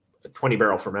got 20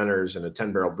 barrel fermenters and a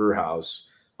 10 barrel brew house.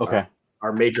 Okay.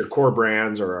 Our major core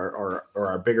brands or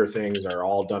our bigger things are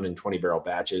all done in 20 barrel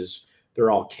batches. They're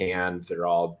all canned. They're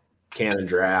all can and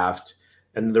draft.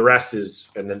 And the rest is,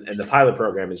 and the pilot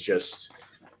program is just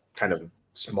kind of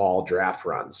small draft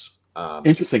runs.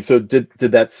 Interesting. So did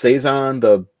that Saison,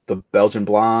 the Belgian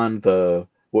Blonde,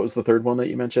 what was the third one that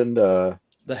you mentioned? The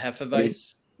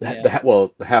Hefeweiss.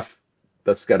 The Hef,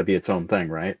 that's got to be its own thing,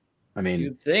 right? I mean,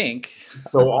 you'd think.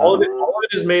 So all of it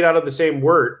is made out of the same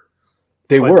wort.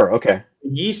 They were okay. The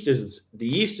yeast is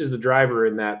the driver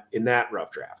in that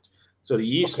rough draft. So the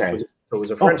yeast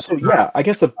was a French. So yeah, I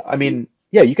guess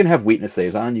you can have wheat in a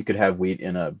Saison. You could have wheat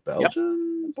in a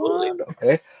Belgian Blonde.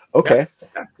 Okay.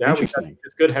 Yeah, interesting.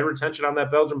 It's good head retention on that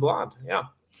Belgian Blonde. Yeah.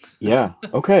 Yeah.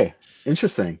 Okay.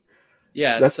 Interesting.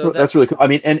 Yeah, that's really cool. I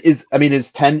mean,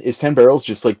 is 10 barrels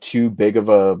just like too big of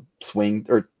a swing,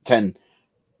 or 10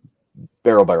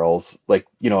 barrels, like,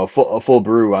 a full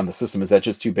brew on the system? Is that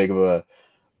just too big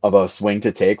of a swing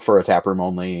to take for a tap room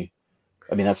only?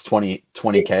 I mean, that's 20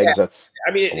 kegs. That's,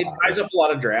 it ties up a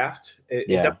lot of draft.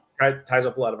 It ties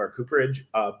up a lot of our cooperage,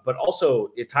 but also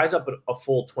it ties up a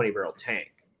full 20 barrel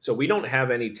tank. So we don't have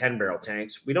any 10 barrel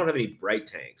tanks. We don't have any bright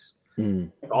tanks.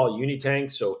 All uni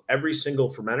tanks. So every single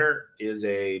fermenter is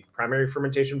a primary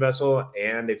fermentation vessel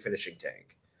and a finishing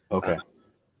tank. Okay.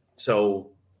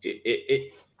 So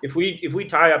if we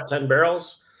tie up 10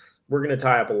 barrels, we're going to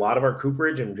tie up a lot of our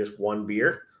cooperage in just one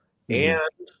beer, and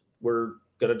we're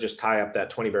going to just tie up that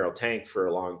 20 barrel tank for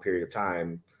a long period of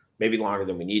time, maybe longer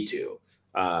than we need to.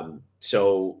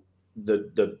 So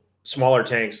the smaller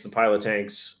tanks, the pilot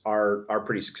tanks are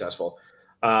pretty successful.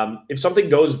 If something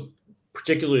goes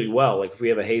particularly well, like if we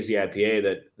have a hazy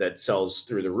IPA that sells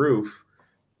through the roof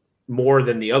more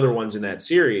than the other ones in that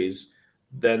series,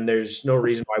 then there's no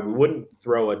reason why we wouldn't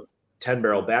throw a 10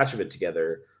 barrel batch of it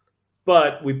together.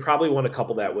 But we probably want to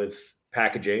couple that with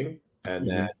packaging, and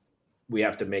then we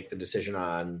have to make the decision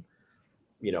on,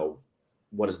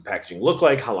 what does the packaging look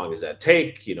like? How long does that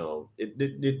take?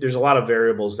 There's a lot of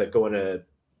variables that go into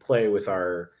play with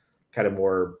our kind of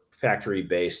more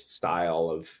factory-based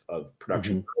style of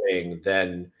production brewing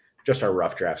than just our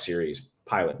rough draft series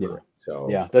pilot brewing. So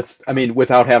yeah, that's,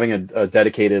 without having a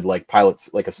dedicated like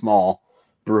pilots, like a small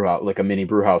brew house, like a mini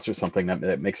brew house or something,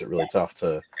 that makes it really tough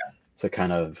to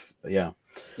kind of But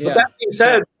that being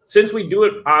said, since we do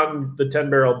it on the 10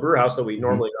 barrel brew house that we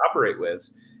normally operate with,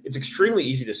 it's extremely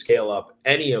easy to scale up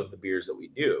any of the beers that we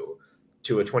do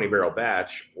to a 20 barrel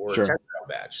batch or a 10 barrel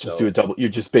batch. Just do a double. You're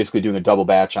just basically doing a double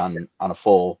batch on a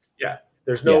full. Yeah.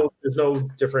 There's no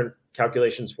different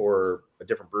calculations for a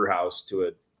different brew house to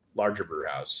a larger brew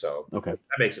house. So that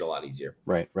makes it a lot easier.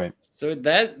 Right. So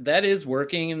that is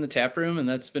working in the tap room, and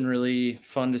that's been really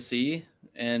fun to see.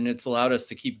 And it's allowed us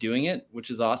to keep doing it, which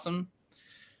is awesome.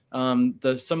 Some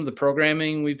of the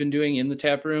programming we've been doing in the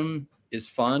tap room is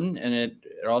fun, and it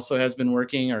also has been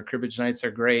working. Our cribbage nights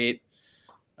are great.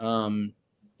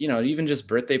 Even just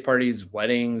birthday parties,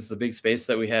 weddings, the big space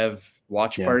that we have,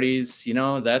 watch parties,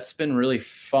 that's been really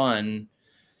fun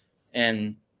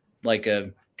and like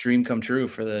a dream come true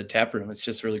for the tap room. It's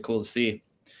just really cool to see.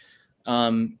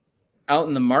 Out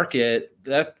in the market,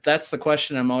 that's the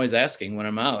question I'm always asking when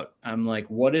I'm out. I'm like,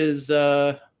 what is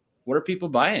what are people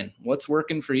buying? What's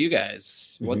working for you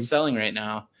guys? What's selling right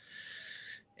now?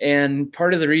 And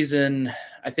part of the reason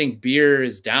I think beer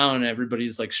is down,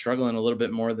 everybody's like struggling a little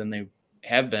bit more than they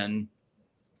have been,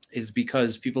 is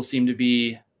because people seem to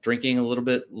be drinking a little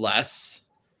bit less.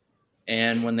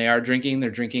 And when they are drinking, they're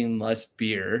drinking less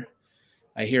beer.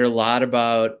 I hear a lot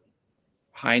about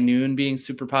High Noon being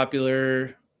super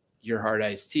popular, your hard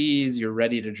iced teas, your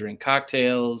ready to drink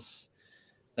cocktails.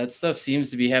 That stuff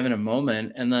seems to be having a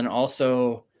moment. And then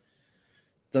also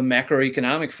the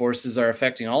macroeconomic forces are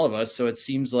affecting all of us. So it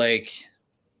seems like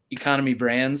economy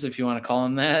brands, if you want to call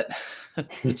them that,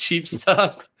 the cheap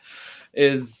stuff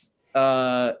is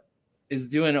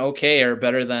doing okay or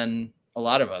better than a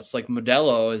lot of us. Like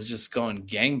Modelo is just going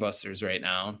gangbusters right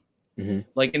now.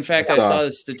 Like, in fact, I saw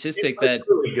a statistic that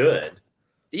really good.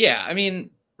 Yeah. I mean,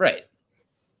 right.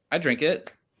 I drink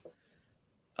it.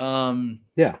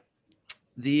 Yeah.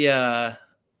 The,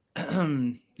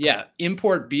 yeah,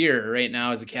 import beer right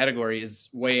now as a category is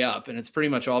way up, and it's pretty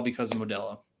much all because of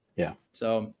Modelo. Yeah.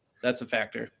 So that's a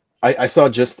factor. I saw I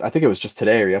think it was just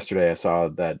today or yesterday, I saw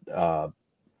that,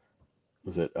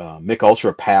 was it Mick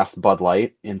Ultra passed Bud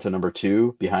Light into number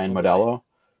 2 behind Modelo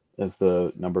as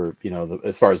the number,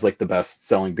 as far as like the best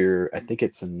selling beer. I think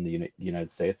it's in the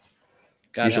United States.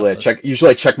 Usually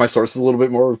I check my sources a little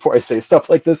bit more before I say stuff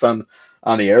like this on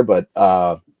the air, but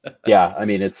yeah, I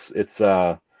mean, it's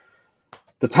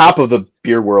the top of the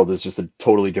beer world is just a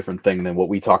totally different thing than what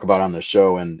we talk about on the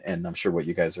show, and I'm sure what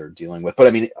you guys are dealing with. But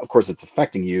I mean, of course, it's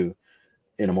affecting you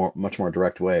in a much more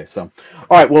direct way. So,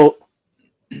 all right, well,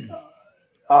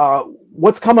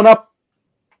 what's coming up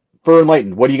for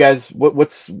Enlightened? What do you guys?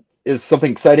 Is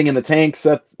something exciting in the tanks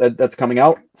that's coming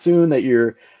out soon that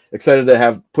you're excited to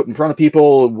have put in front of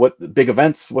people? What big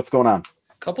events? What's going on?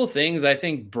 Couple things. I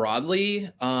think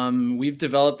broadly, we've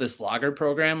developed this lager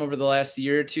program over the last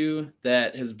year or two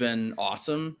that has been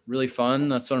awesome, really fun.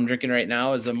 That's what I'm drinking right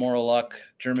now, is a Moral Luck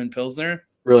German Pilsner.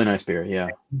 Really nice beer, yeah.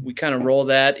 We kind of roll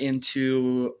that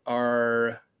into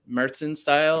our Märzen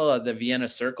style, the Vienna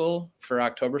Circle for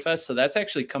Oktoberfest. So that's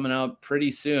actually coming out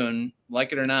pretty soon,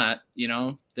 like it or not.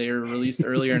 They're released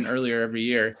earlier and earlier every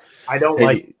year. I don't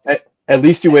at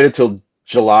least you waited till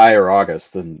July or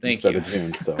August instead of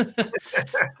June. So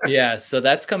yeah, so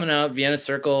that's coming out, Vienna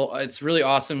Circle. It's really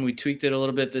awesome. We tweaked it a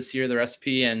little bit this year, the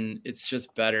recipe, and it's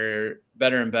just better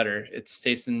and better. It's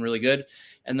tasting really good.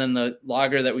 And then the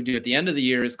lager that we do at the end of the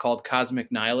year is called Cosmic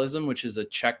Nihilism, which is a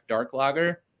Czech dark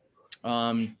lager.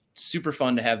 Super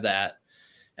fun to have that.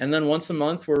 And then once a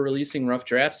month, we're releasing Rough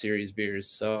Draft Series beers.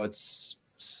 So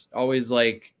it's always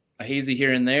like a hazy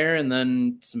here and there, and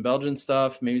then some Belgian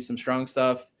stuff, maybe some strong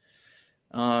stuff.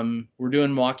 We're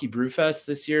doing Milwaukee Brewfest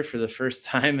this year for the first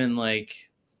time in like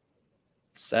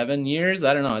 7 years.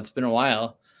 I don't know. It's been a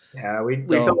while. Yeah, we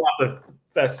come off the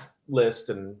fest list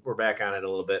and we're back on it a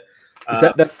little bit.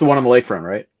 That's the one on the lakefront,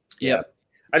 right? Yeah.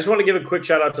 I just want to give a quick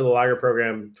shout out to the lager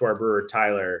program, to our brewer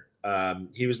Tyler.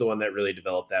 He was the one that really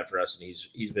developed that for us, and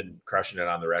he's been crushing it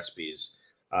on the recipes.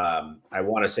 I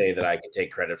want to say that I can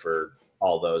take credit for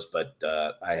all those, but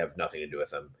I have nothing to do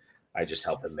with them. I just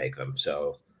help him make them.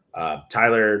 So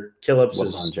Tyler Killips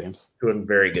is doing a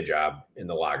very good job in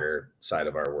the lager side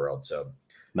of our world. So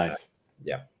nice.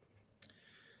 Yeah.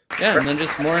 And then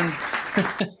just more.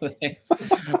 Thanks.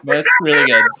 But it's really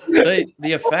good.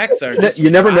 The effects are. You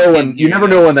never know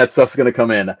when that stuff's going to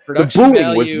come in. The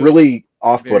booing was really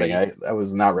off-putting. I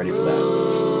was not ready for that.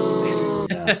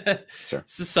 Yeah, sure.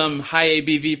 This is some high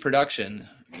ABV production.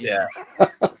 Yeah.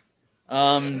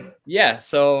 Yeah.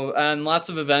 So, and lots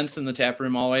of events in the tap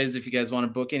room always. If you guys want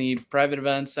to book any private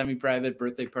events, semi-private,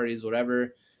 birthday parties,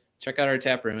 whatever, check out our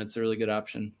tap room. It's a really good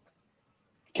option.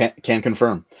 Can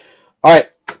confirm. All right.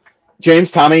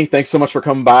 James, Tommy, thanks so much for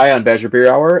coming by on Badger Beer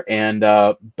Hour, and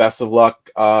best of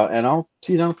luck. And I'll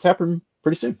see you down at the tap room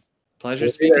pretty soon. Pleasure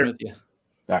speaking with you.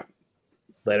 All right.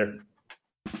 Later.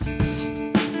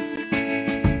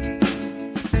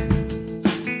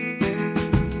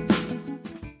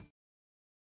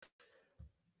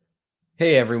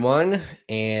 Hey everyone,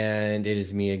 and it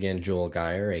is me again, Joel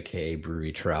Geyer, aka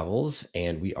Brewery Travels,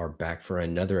 and we are back for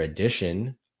another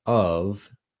edition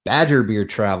of Badger Beer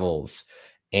Travels.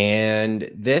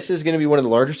 And this is going to be one of the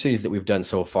larger cities that we've done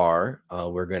so far.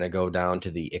 We're going to go down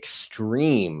to the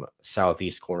extreme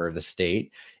southeast corner of the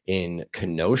state in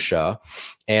Kenosha.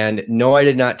 And no, I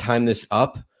did not time this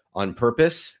up on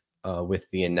purpose with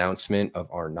the announcement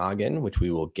of our noggin, which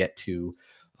we will get to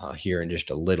here in just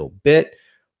a little bit.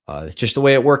 It's just the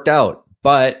way it worked out.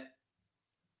 But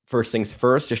first things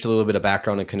first, just a little bit of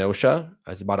background in Kenosha.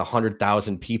 It's about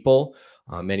 100,000 people.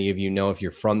 Many of you know, if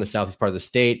you're from the southeast part of the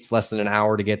state, it's less than an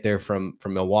hour to get there from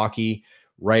Milwaukee.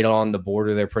 right on the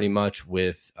border there pretty much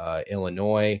with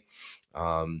Illinois.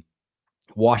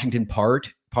 Washington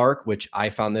Park, which I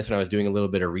found this when I was doing a little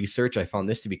bit of research. I found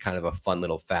this to be kind of a fun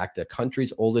little fact. The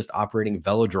country's oldest operating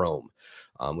velodrome,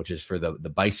 which is for the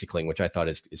bicycling, which I thought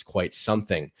is quite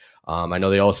something. I know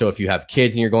they also, if you have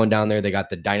kids and you're going down there, they got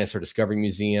the Dinosaur Discovery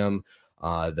Museum,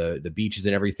 the beaches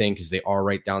and everything, because they are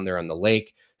right down there on the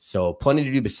lake. So plenty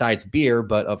to do besides beer,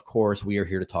 but of course we are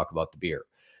here to talk about the beer.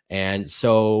 And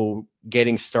so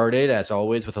getting started, as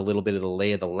always, with a little bit of the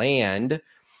lay of the land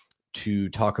to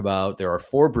talk about, there are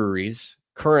 4 breweries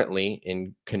currently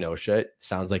in Kenosha. It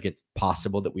sounds like it's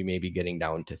possible that we may be getting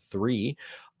down to 3.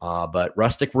 But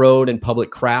Rustic Road and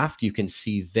Public Craft, you can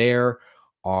see there,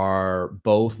 are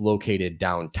both located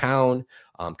downtown.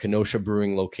 Kenosha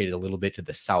Brewing located a little bit to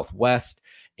the southwest,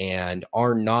 and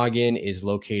Our Noggin is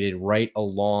located right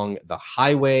along the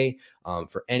highway.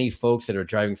 For any folks that are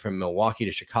driving from Milwaukee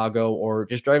to Chicago, or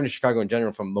just driving to Chicago in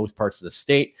general from most parts of the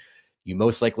state, you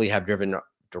most likely have driven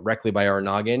directly by Our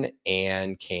Noggin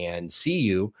and can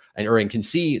see can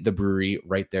see the brewery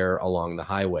right there along the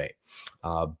highway.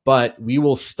 But we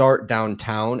will start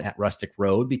downtown at Rustic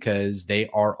Road because they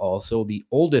are also the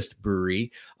oldest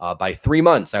brewery by 3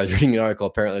 months. I was reading an article,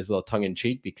 apparently it's a little tongue in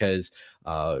cheek because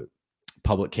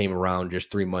Public came around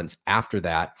just 3 months after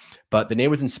that. But the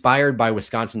name was inspired by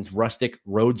Wisconsin's Rustic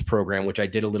Roads program, which I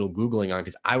did a little Googling on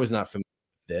because I was not familiar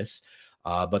with this.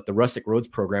 But the Rustic Roads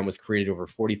program was created over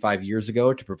 45 years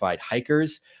ago to provide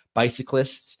hikers,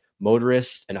 bicyclists,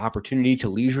 motorists an opportunity to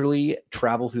leisurely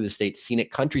travel through the state's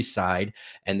scenic countryside.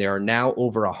 And there are now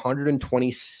over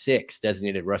 126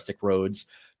 designated rustic roads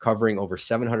covering over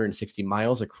 760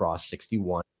 miles across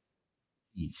 61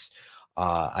 cities.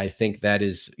 I think that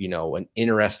is, an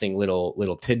interesting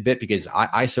little tidbit because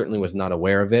I certainly was not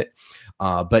aware of it.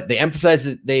 But they emphasize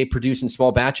that they produce in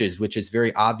small batches, which is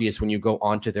very obvious when you go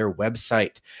onto their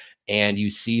website and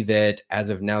you see that as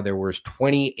of now, there was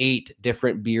 28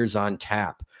 different beers on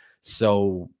tap.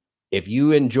 So if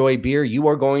you enjoy beer, you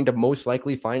are going to most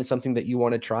likely find something that you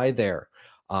want to try there.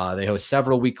 They host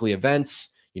several weekly events,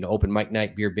 open mic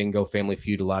night, beer bingo, Family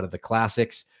Feud, a lot of the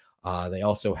classics. They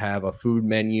also have a food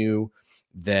menu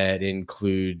that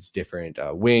includes different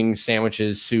wings,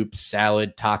 sandwiches, soups,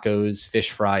 salad, tacos, fish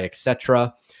fry,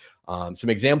 etc. Some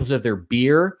examples of their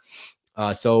beer.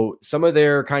 So some of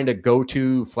their kind of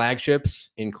go-to flagships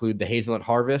include the Hazelnut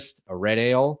Harvest, a red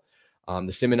ale,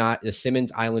 the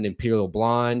Simmons Island Imperial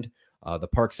Blonde, the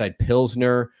Parkside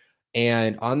Pilsner.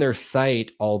 And on their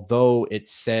site, although it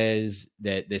says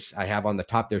that I have on the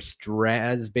top, their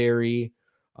Strasberry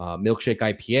Milkshake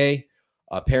IPA.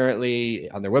 Apparently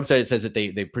on their website, it says that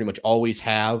they pretty much always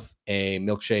have a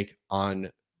milkshake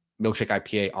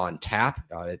IPA on tap.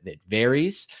 It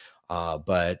varies,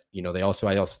 but I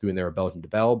also threw in there a Belgian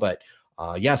DeBelle. But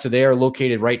so they are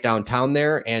located right downtown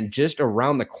there, and just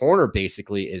around the corner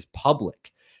basically is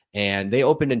Public, and they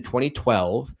opened in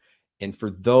 2012. And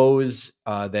for those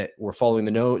that were following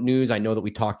the news, I know that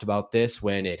we talked about this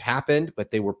when it happened, but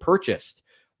they were purchased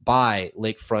by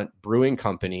Lakefront Brewing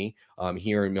Company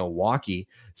here in Milwaukee.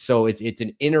 So it was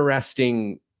an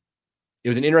interesting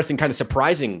kind of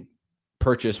surprising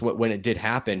purchase when it did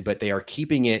happen, but they are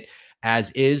keeping it as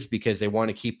is because they want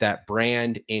to keep that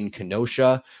brand in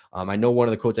Kenosha. I know one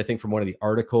of the quotes, I think from one of the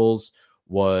articles,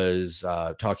 was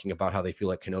talking about how they feel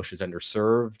like Kenosha is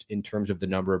underserved in terms of the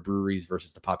number of breweries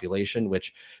versus the population,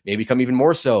 which may become even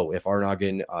more so if Our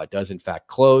Noggin does in fact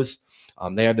close.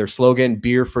 They have their slogan,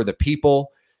 beer for the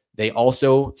people. They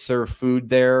also serve food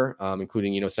there,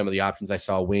 including, some of the options I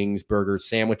saw: wings, burgers,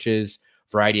 sandwiches,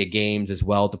 variety of games as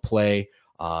well to play.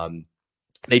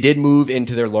 They did move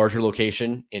into their larger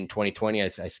location in 2020. I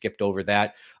skipped over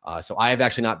that. So I have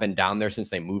actually not been down there since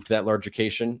they moved to that large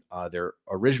location. Their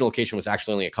original location was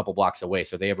actually only a couple blocks away.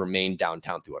 So they have remained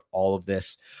downtown throughout all of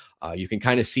this. You can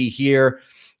kind of see here,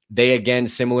 they, again,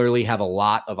 similarly have a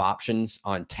lot of options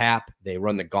on tap. They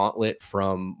run the gauntlet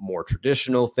from more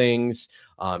traditional things.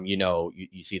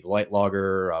 You see the light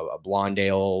lager, a blonde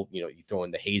ale, you throw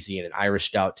in the hazy and an Irish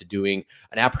stout, to doing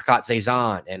an apricot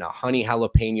saison and a honey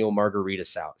jalapeno margarita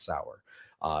sour.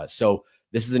 So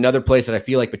this is another place that I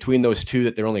feel like between those two,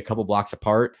 that they're only a couple blocks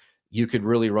apart, you could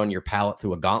really run your palate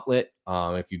through a gauntlet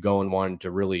if you go and wanted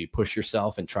to really push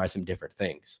yourself and try some different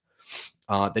things.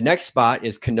 The next spot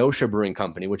is Kenosha Brewing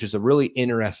Company, which is a really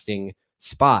interesting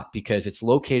spot because it's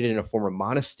located in a former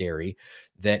monastery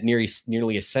that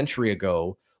nearly a century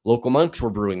ago, local monks were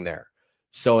brewing there.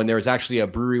 So, and there was actually a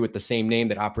brewery with the same name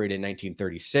that operated in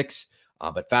 1936.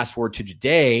 But fast forward to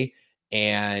today,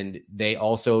 And they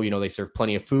also, they serve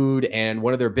plenty of food. And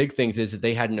one of their big things is that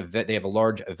they had an event. They have a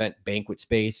large event banquet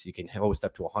space. You can host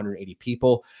up to 180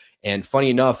 people. And funny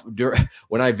enough,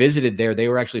 when I visited there, they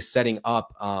were actually setting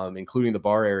up, including the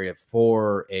bar area,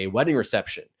 for a wedding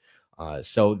reception.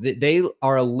 So they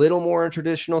are a little more on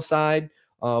traditional side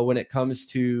when it comes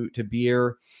to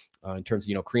beer, in terms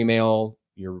of, cream ale,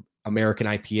 your American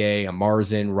IPA, a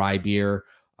Marzen, rye beer,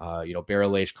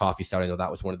 barrel aged coffee stout. I know that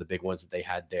was one of the big ones that they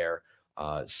had there.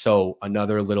 So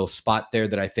another little spot there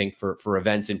that I think for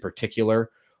events in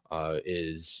particular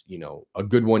is, a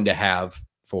good one to have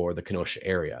for the Kenosha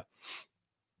area.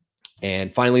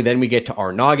 And finally, then we get to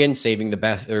our noggin, saving the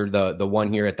best, or the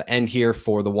one here at the end here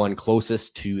for the one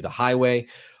closest to the highway.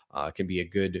 Can be a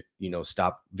good,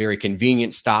 stop, very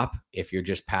convenient stop if you're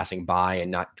just passing by and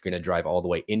not going to drive all the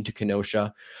way into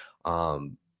Kenosha.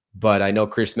 But I know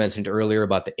Chris mentioned earlier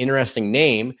about the interesting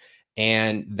name,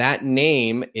 and that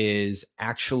name is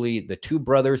actually the two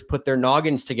brothers put their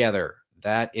noggins together.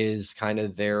 That is kind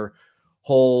of their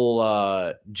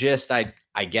whole gist.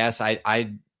 I guess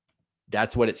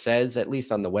that's what it says, at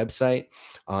least on the website.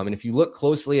 And if you look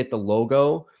closely at the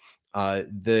logo,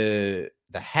 the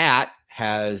hat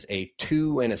has a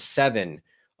 2 and a 7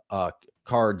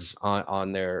 cards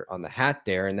on the hat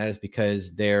there, and that is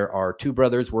because there are two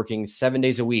brothers working 7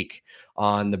 days a week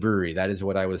on the brewery. That is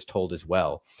what I was told as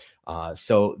well.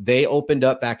 So they opened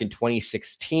up back in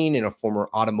 2016 in a former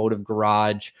automotive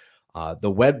garage.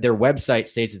 Their website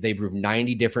states that they brew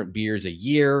 90 different beers a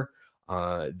year.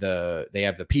 They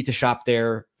have the pizza shop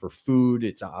there for food.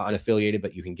 It's unaffiliated,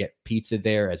 but you can get pizza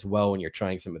there as well when you're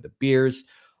trying some of the beers.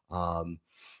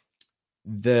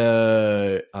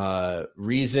 The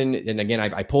reason, and again,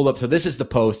 I pulled up, so this is the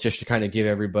post just to kind of give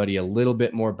everybody a little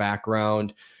bit more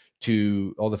background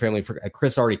to all the family.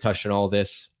 Chris already touched on all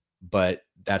this, but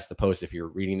that's the post. If you're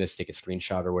reading this, take a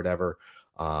screenshot or whatever.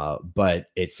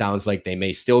 But it sounds like they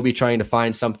may still be trying to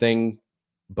find something,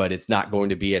 but it's not going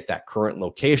to be at that current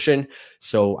location.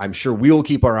 So I'm sure we will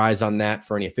keep our eyes on that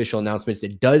for any official announcements.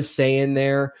 It does say in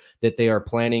there that they are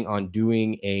planning on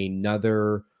doing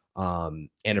another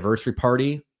anniversary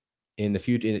party in the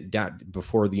future,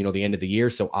 before the end of the year.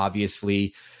 So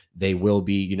obviously they will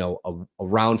be,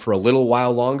 around for a little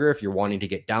while longer if you're wanting to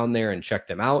get down there and check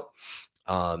them out.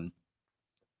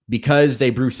 Because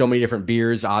they brew so many different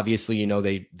beers, obviously,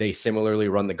 they similarly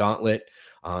run the gauntlet.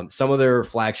 Some of their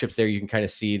flagships there, you can kind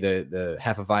of see the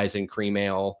Hefeweizen Cream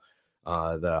Ale,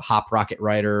 the Hop Rocket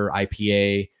Rider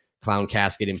IPA, Clown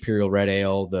Casket Imperial Red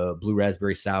Ale, the Blue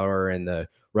Raspberry Sour, and the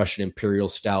Russian Imperial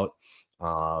Stout.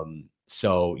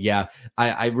 So yeah,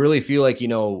 I really feel like,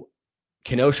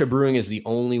 Kenosha Brewing is the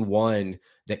only one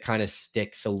that kind of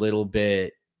sticks a little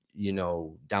bit,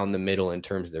 down the middle in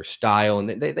terms of their style. And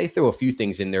they throw a few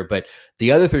things in there, but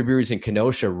the other three breweries in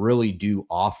Kenosha really do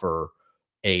offer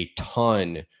a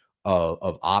ton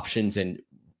of options. And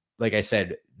like I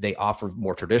said, they offer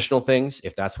more traditional things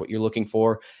if that's what you're looking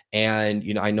for. And,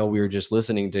 I know we were just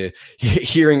listening to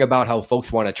hearing about how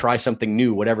folks want to try something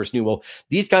new, whatever's new. Well,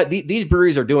 these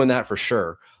breweries are doing that for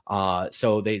sure.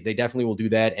 So they definitely will do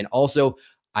that. And also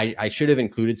I should have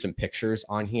included some pictures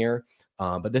on here.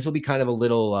 But this will be kind of a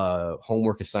little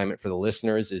homework assignment for the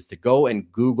listeners, is to go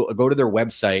to their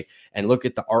website and look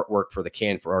at the artwork for the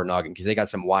can for our noggin, because they got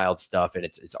some wild stuff, and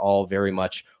it's all very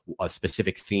much a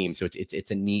specific theme. So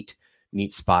it's a neat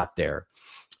spot there.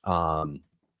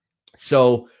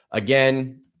 So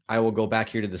again, I will go back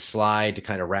here to the slide to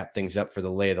kind of wrap things up for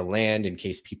the lay of the land in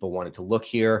case people wanted to look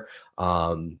here.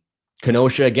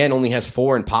 Kenosha again only has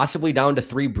 4 and possibly down to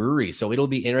 3 breweries, so it'll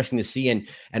be interesting to see. And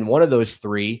one of those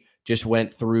 3 just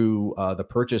went through the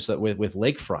purchase with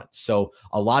Lakefront. So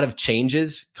a lot of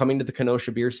changes coming to the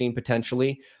Kenosha beer scene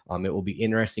potentially. It will be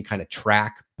interesting to kind of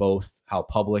track both how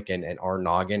Public and our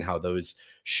noggin, how those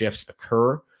shifts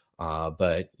occur.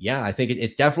 But yeah, I think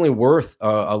it's definitely worth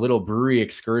a little brewery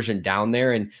excursion down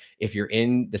there. And if you're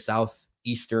in the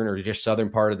southeastern or just southern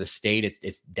part of the state,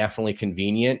 it's definitely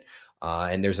convenient.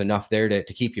 And there's enough there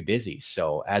to keep you busy.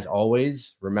 So as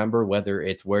always, remember, whether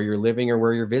it's where you're living or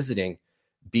where you're visiting,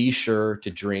 be sure to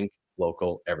drink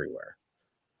local everywhere.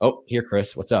 Oh, here,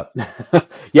 Chris, what's up?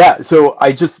 Yeah. So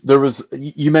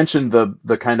you mentioned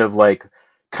the kind of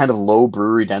low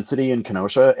brewery density in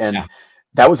Kenosha. And yeah,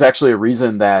 that was actually a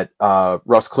reason that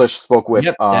Russ Klisch spoke with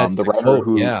the writer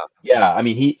who, I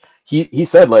mean, he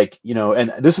said,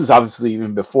 and this is obviously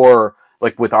even before,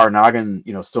 with our noggin,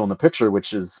 still in the picture,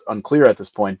 which is unclear at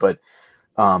this point, but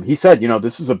he said,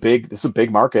 this is a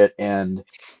big market, and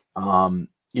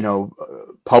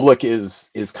Public is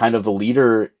kind of the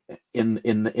leader in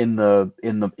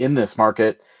this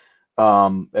market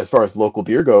as far as local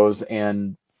beer goes,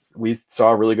 and we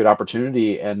saw a really good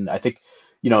opportunity, and I think,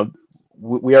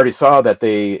 we already saw that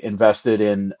they invested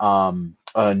in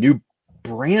a new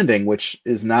branding, which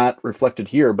is not reflected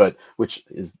here, but which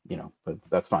is, but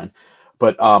that's fine.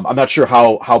 But I'm not sure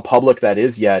how public that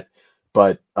is yet.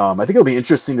 But I think it'll be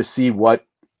interesting to see what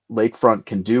Lakefront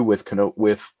can do with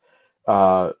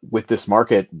this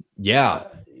market. Yeah,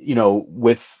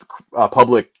 with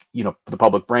public, the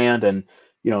public brand, and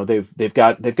they've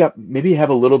got maybe have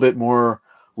a little bit more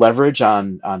leverage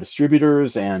on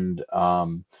distributors and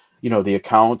the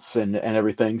accounts and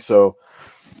everything. So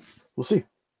we'll see.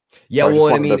 Yeah,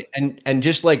 well, I mean, and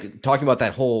just like talking about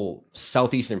that whole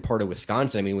southeastern part of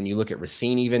Wisconsin, I mean, when you look at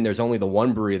Racine, even there's only the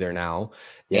one brewery there now,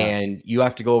 and you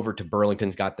have to go over to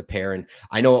Burlington's got the pair. And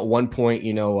I know at one point,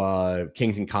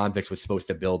 Kings and Convicts was supposed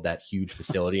to build that huge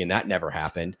facility, and that never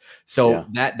happened. So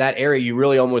that area, you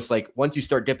really almost like once you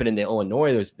start dipping into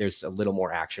Illinois, there's a little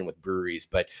more action with breweries,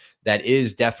 but that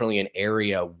is definitely an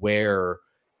area where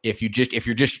if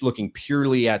you're just looking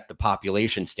purely at the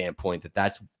population standpoint,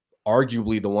 that's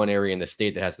arguably the one area in the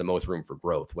state that has the most room for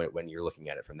growth when you're looking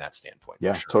at it from that standpoint.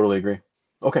 Yeah, sure. Totally agree.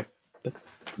 Okay, thanks.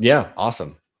 Yeah,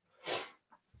 awesome.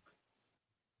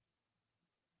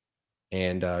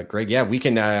 And Greg, yeah, we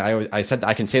can. I said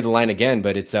I can say the line again,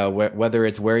 but it's whether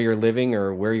it's where you're living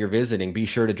or where you're visiting, be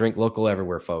sure to drink local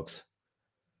everywhere, folks.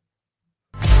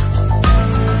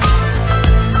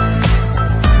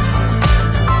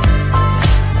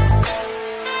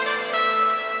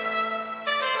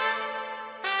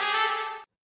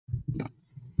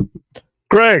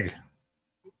 Greg.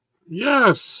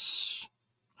 Yes.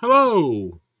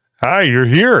 Hello. Hi, you're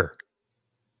here.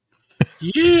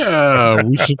 Yeah,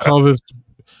 we should call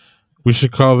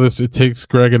this. It takes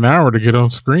Greg an hour to get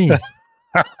on screen.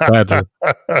 Badger.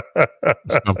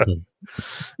 Something.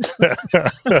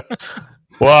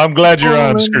 Well, I'm glad you're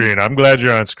on screen.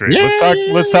 Yeah.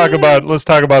 Let's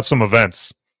talk about some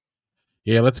events.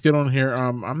 Yeah, let's get on here.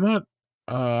 I'm not.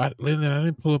 Landon, I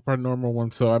didn't pull up our normal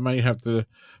one, so we might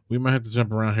have to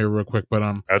jump around here real quick.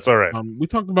 But that's all right. We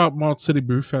talked about Malt City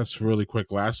Brew Fest really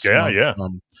quick last month. Yeah.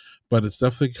 But it's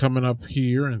definitely coming up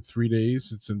here in 3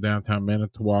 days. It's in downtown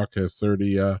Manitowoc. Has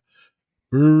 30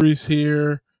 breweries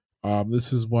here.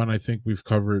 This is one I think we've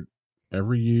covered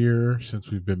every year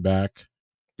since we've been back.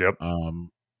 Yep.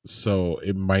 So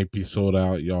it might be sold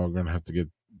out. Y'all are gonna have to get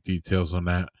details on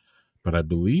that. But I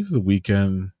believe the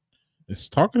weekend is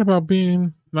talking about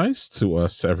being nice to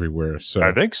us everywhere. So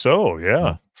I think so.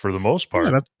 Yeah, for the most part.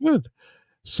 Yeah, that's good.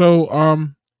 So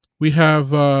we have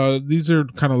these are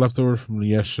kind of leftover from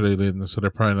yesterday, Linda, so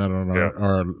they're probably not on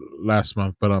our last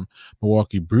month. But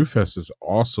Milwaukee Brewfest is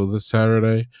also this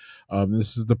Saturday.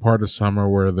 This is the part of summer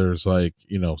where there's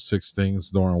 6 things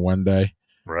during one day,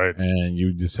 right? And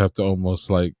you just have to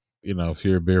almost if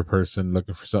you're a beer person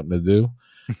looking for something to do,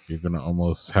 you're gonna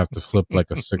almost have to flip like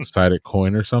a 6-sided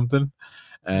coin or something.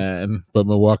 But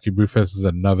Milwaukee Brewfest is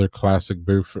another classic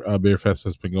beer fest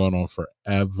that's been going on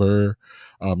forever.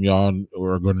 Y'all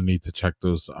are going to need to check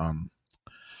those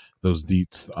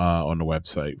deets on the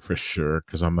website for sure,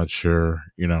 because I'm not sure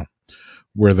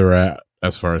where they're at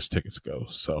as far as tickets go.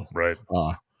 So right,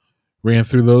 ran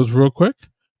through those real quick.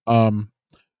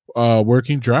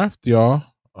 Working draft, y'all.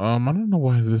 I don't know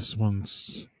why this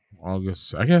one's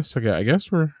August. I guess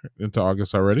we're into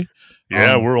August already.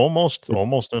 Yeah, we're almost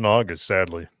in August,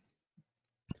 sadly.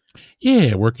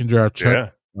 Yeah, Working Draft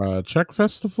Czech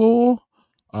Festival.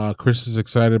 Chris is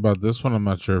excited about this one. I'm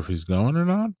not sure if he's going or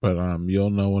not, but you'll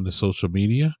know on the social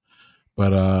media.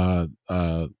 But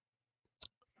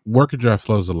Working Draft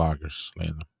loves the lagers,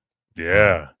 Landon.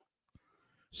 Yeah.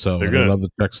 So they love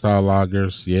the Czech style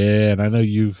lagers. Yeah, and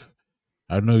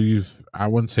I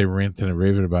wouldn't say ranting and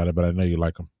raving about it, but I know you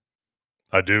like them.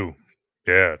 I do.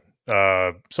 Yeah.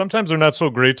 Sometimes they're not so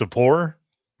great to pour,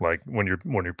 like when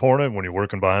you're pouring it, when you're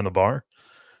working behind the bar,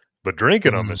 but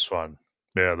drinking them is fun.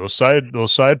 Yeah. Those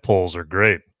side pulls are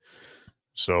great.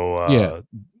 So, yeah.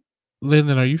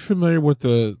 Lyndon, are you familiar with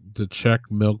the Czech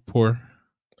milk pour?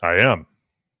 I am.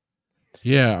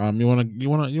 Yeah. You want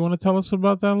to tell us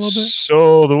about that a little bit?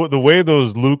 So the way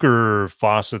those Lukr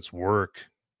faucets work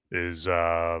is,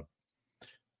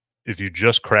 if you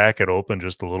just crack it open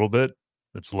just a little bit,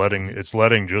 it's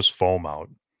letting just foam out.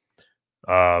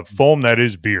 Foam that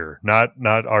is beer, not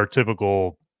our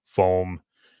typical foam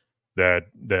that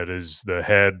is the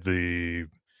head, the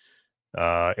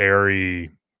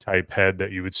airy type head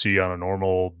that you would see on a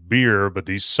normal beer, but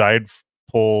these side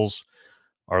pulls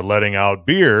are letting out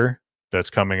beer that's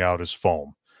coming out as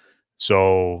foam.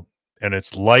 So, and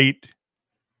it's light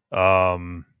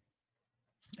and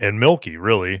milky,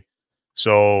 really.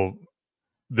 So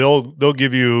they'll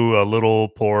give you a little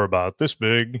pour about this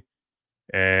big,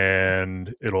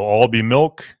 and it'll all be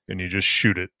milk, and you just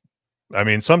shoot it. I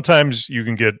mean, sometimes you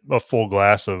can get a full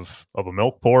glass of a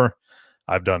milk pour.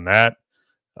 I've done that.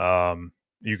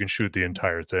 You can shoot the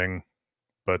entire thing,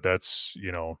 but that's,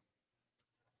 you know,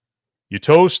 you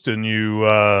toast and you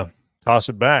toss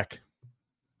it back.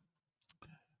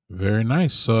 Very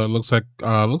nice. So it looks like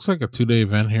a 2-day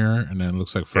event here, and then it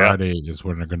looks like Friday is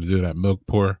when they're going to do that milk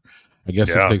pour. I guess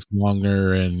it takes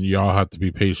longer, and y'all have to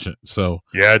be patient. So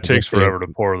yeah, it takes forever to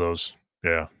pour those.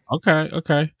 Yeah.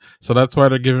 Okay. So that's why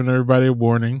they're giving everybody a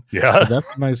warning. Yeah. So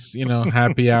that's a nice, you know,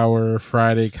 happy hour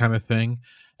Friday kind of thing.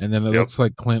 And then it looks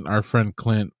like Clint, our friend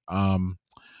Clint,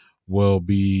 will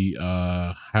be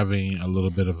having a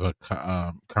little bit of a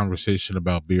conversation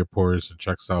about beer pours and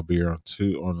Czech style beer on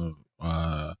 2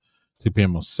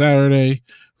 p.m. on Saturday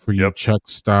for you Czech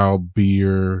style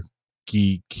beer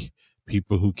geek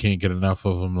people who can't get enough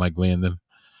of them, like Landon.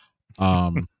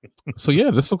 So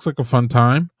yeah, this looks like a fun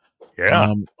time.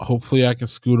 Yeah. Hopefully I can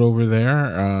scoot over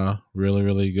there. Really,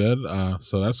 really good.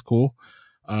 So that's cool.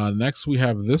 Next we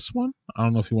have this one. I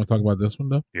don't know if you want to talk about this one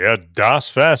though. Yeah, Das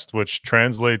Fest, which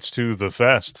translates to the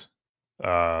fest.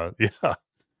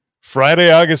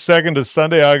 Friday, August 2nd to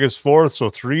Sunday, August 4th. So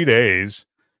 3 days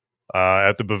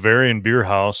at the Bavarian Beer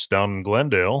House down in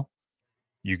Glendale.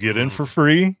 You get in for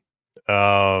free.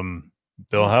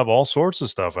 They'll have all sorts of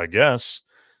stuff, I guess.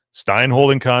 Stein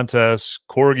holding contests,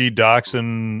 corgi,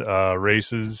 dachshund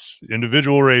races,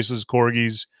 individual races,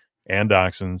 corgis and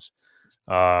dachshunds.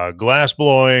 Glass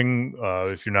blowing.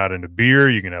 If you're not into beer,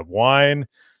 you can have wine.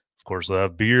 Of course, they'll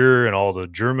have beer and all the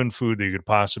German food that you could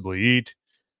possibly eat.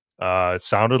 It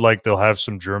sounded like they'll have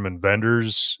some German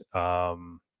vendors,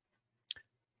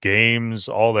 games,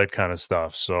 all that kind of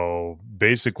stuff. So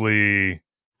basically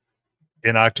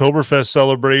an Oktoberfest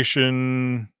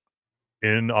celebration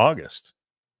in August.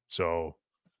 So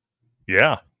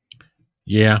yeah,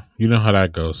 you know how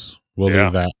that goes. We'll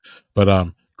leave that, but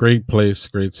great place,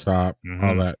 great stop,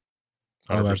 all that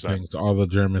 100%. things, all the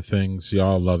German things.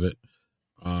 Y'all love it.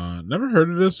 Never heard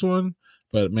of this one,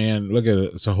 but man, look at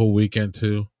it. It's a whole weekend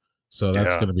too, so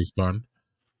that's gonna be fun.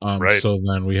 So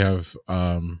then we have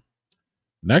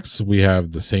next we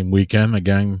have the same weekend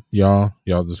again. Y'all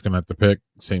just gonna have to pick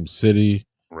same city.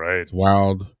 Right, it's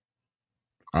wild.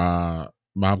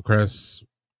 Mobcrest.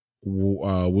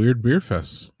 Weird Beer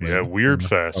Fest. Yeah, Weird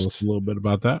Fest. Tell us a little bit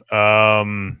about that.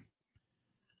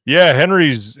 Yeah,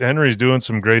 Henry's doing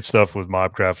some great stuff with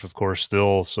Mobcraft, of course,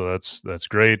 still. So that's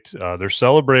great. They're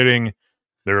celebrating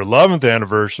their 11th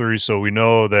anniversary. So we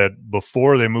know that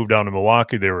before they moved down to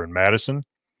Milwaukee, they were in Madison.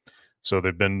 So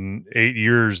they've been 8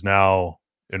 years now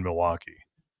in Milwaukee.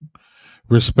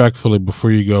 Respectfully,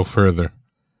 before you go further,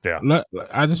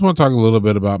 I just want to talk a little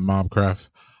bit about Mobcraft.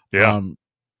 Yeah.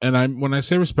 And when I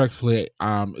say respectfully,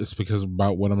 it's because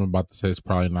about what I'm about to say is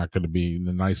probably not going to be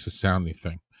the nicest sounding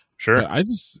thing. Sure. But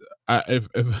if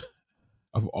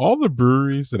of all the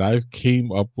breweries that I've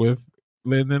came up with,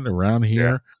 Lyndon, around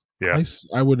here,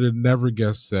 I would have never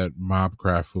guessed that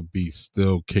Mobcraft would be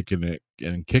still kicking it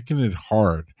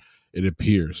hard. It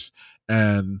appears,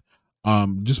 and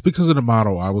just because of the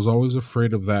model, I was always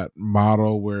afraid of that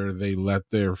model where they let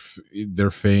their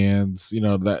fans, you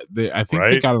know, that I think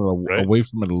they got away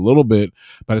from it a little bit,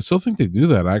 but I still think they do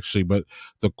that actually. But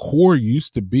the core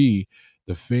used to be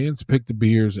the fans pick the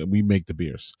beers and we make the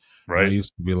beers. Right. And I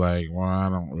used to be like, well, I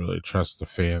don't really trust the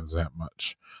fans that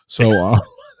much. So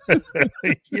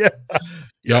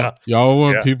y'all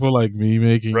want people like me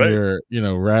making your, you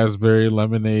know, raspberry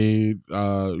lemonade,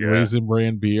 raisin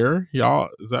bran beer. Y'all,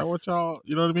 is that what y'all,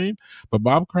 you know what I mean? But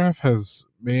Mobcraft has,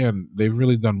 man, they've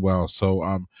really done well.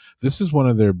 So this is one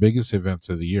of their biggest events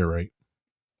of the year, right?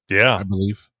 Yeah. I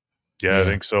believe. Yeah, I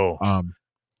think so.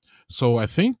 So I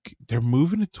think they're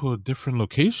moving it to a different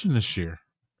location this year.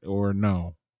 Or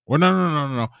no. Or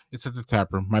no. It's at the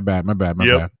tap room. My bad.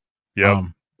 Yeah.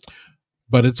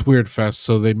 But it's Weird Fest,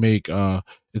 so they make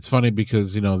it's funny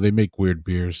because, you know, they make weird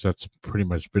beers. That's pretty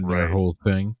much been their whole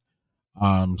thing.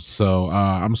 So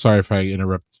I'm sorry if I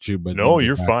interrupted you, but no,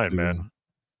 you're fine, man.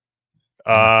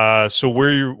 So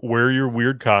wear your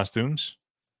weird costumes.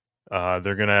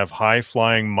 They're gonna have high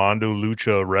flying Mondo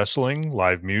Lucha wrestling,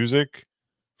 live music,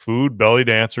 food, belly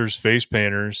dancers, face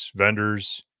painters,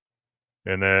 vendors,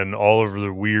 and then all of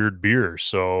the weird beers.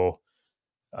 So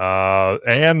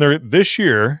and this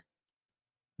year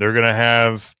they're going to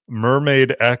have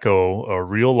Mermaid Echo, a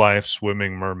real life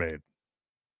swimming mermaid.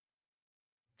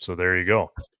 So there you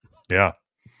go. Yeah.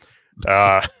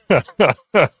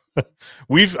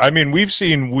 We've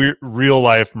seen real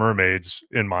life mermaids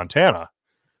in Montana,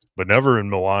 but never in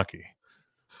Milwaukee.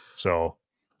 So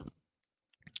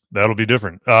That'll be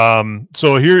different.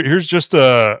 So here's just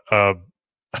a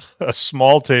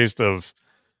small taste of,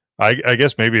 I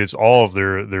guess maybe it's all of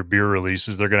their beer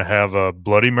releases. They're going to have a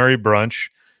Bloody Mary brunch,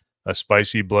 a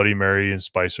spicy Bloody Mary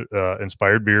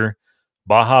inspired beer,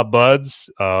 Baja Buds,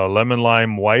 lemon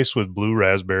lime Weiss with blue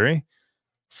raspberry,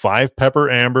 5 pepper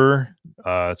amber.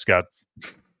 It's got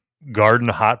garden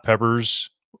hot peppers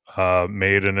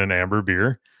made in an amber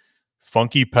beer,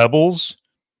 Funky Pebbles,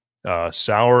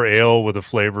 sour ale with the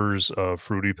flavors of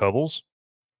Fruity Pebbles.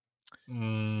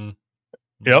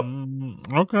 Yep.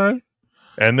 Okay.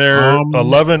 And their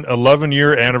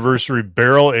 11-year anniversary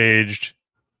barrel aged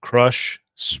crush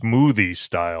smoothie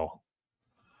style.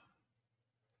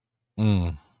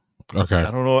 Okay.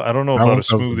 I don't know That about a one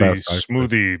sounds the best,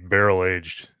 smoothie barrel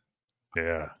aged.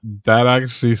 Yeah. That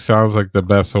actually sounds like the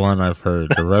best one I've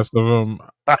heard. The rest of them,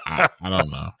 I don't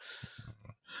know.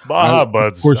 Baja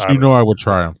Buds. Of course, I would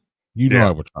try them.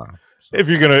 I would try them. So. If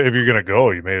you're gonna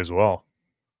go, you may as well.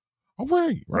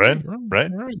 Oh, right.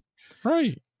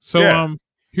 So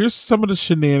here's some of the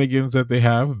shenanigans that they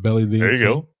have: belly dancing. There you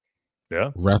go.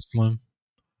 Yeah. Wrestling.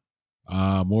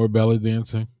 More belly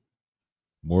dancing.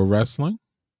 More wrestling.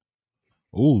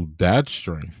 Ooh, dad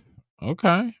strength.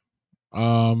 Okay.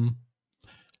 So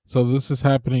this is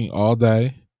happening all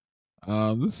day.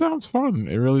 This sounds fun.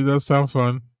 It really does sound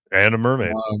fun. And a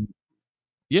mermaid.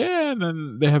 Yeah, and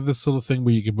then they have this little thing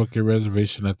where you can book your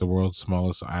reservation at the world's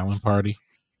smallest island party.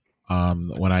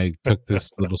 When I took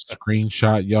this little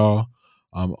screenshot, y'all,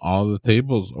 all the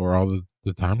tables or all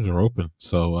the times are open.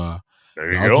 So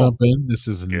there you I'll go. jump in. This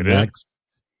is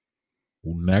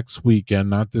next weekend,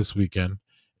 not this weekend,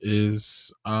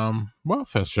 is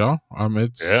Wildfest, y'all.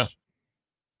 It's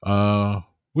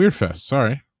Weird Fest.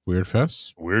 Sorry. Weird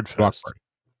Fest.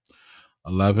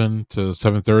 11 to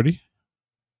 7:30.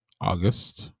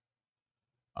 August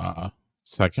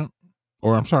 2nd,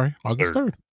 or I'm sorry, August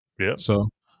 3rd. Yeah. So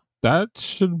that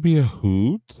should be a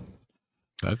hoot.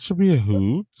 If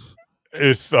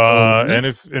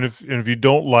if you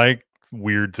don't like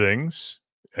weird things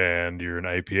and you're an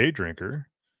IPA drinker,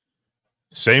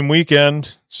 same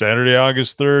weekend, Saturday,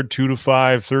 August 3rd, 2 to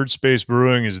 5, Third Space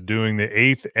Brewing is doing the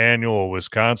 8th annual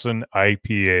Wisconsin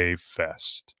IPA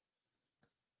Fest.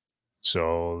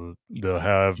 So they'll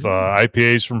have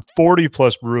IPAs from 40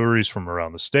 plus breweries from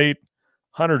around the state,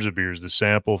 hundreds of beers to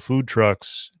sample, food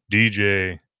trucks,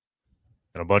 DJ,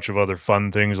 and a bunch of other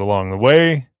fun things along the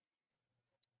way.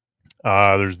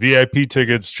 There's VIP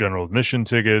tickets, general admission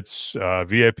tickets.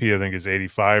 VIP, I think, is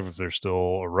 $85 if they're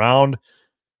still around,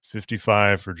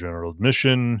 $55 for general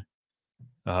admission.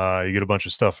 You get a bunch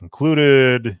of stuff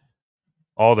included,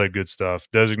 all that good stuff.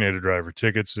 Designated driver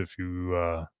tickets if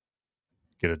you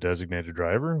get a designated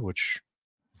driver, which,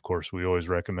 of course, we always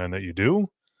recommend that you do.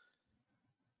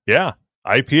 Yeah,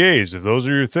 IPAs, if those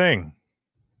are your thing.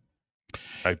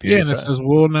 IPA Fest. It says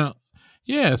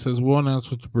we'll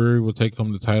announce which brewery will take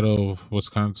home the title of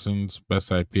Wisconsin's best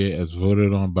IPA as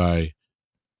voted on by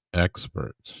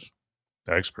experts.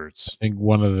 I think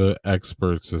one of the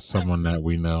experts is someone that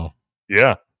we know.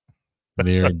 Yeah.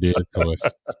 Near and dear to us.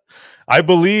 I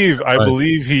believe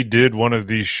he did one of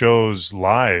these shows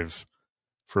live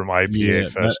from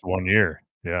IPA Fest 1 year.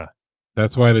 Yeah.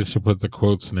 That's why they should put the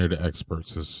quotes near the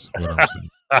experts is what I'm saying.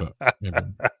 But,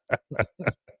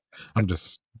 I'm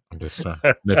just trying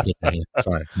to nip it here.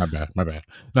 Sorry, my bad.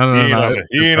 No.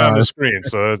 He ain't on the screen,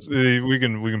 so it's, we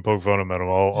can poke fun at him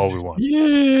all we want. Yeah.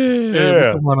 We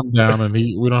can run him down, and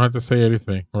we don't have to say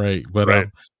anything, right? But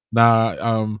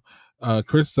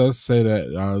Chris does say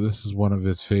that this is one of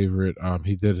his favorite. I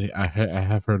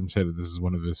have heard him say that this is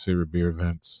one of his favorite beer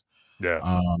events.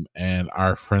 Yeah. And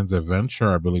our friends at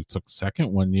Venture, I believe, took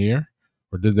second 1 year,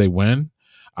 or did they win?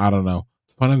 I don't know.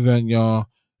 It's a fun event, y'all.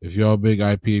 If y'all big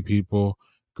IPA people,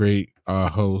 great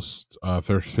host.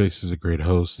 Third Space is a great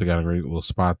host. They got a great little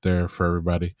spot there for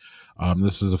everybody.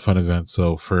 This is a fun event.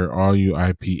 So for all you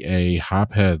IPA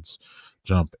hop heads,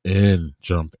 jump in.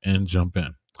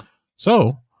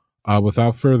 So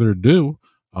without further ado,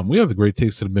 we have the Great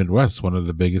Taste of the Midwest, one of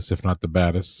the biggest, if not the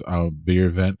baddest, beer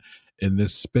event in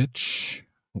this bitch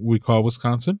we call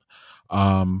Wisconsin.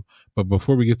 But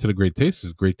before we get to the Great Taste,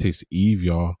 is Great Taste Eve,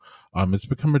 y'all. It's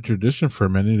become a tradition for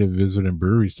many of the visiting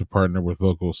breweries to partner with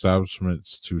local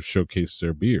establishments to showcase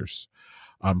their beers.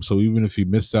 So even if you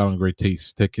missed out on Great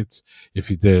Taste tickets, if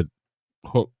you did,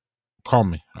 call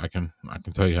me. I can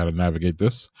tell you how to navigate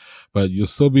this, but you'll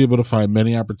still be able to find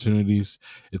many opportunities.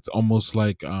 It's almost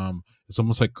like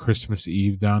Christmas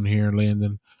Eve down here in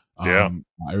Landon.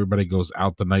 Everybody goes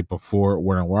out the night before.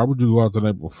 Why would you go out the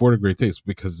night before the Great Taste?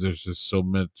 Because there's just so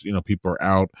much, people are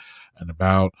out and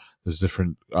about. There's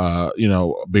different,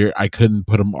 beer. I couldn't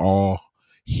put them all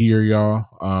here, y'all.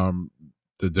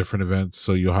 The different events.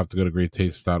 So you'll have to go to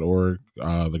greattaste.org,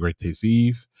 the Great Taste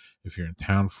Eve. If you're in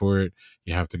town for it,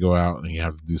 you have to go out and you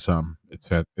have to do something.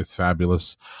 It's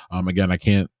fabulous. Again, I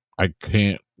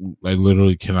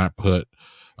literally cannot put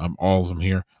all of them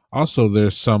here. Also,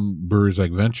 there's some breweries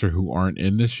like Venture who aren't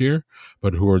in this year,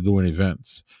 but who are doing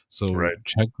events. So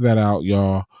check that out,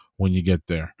 y'all, when you get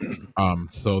there.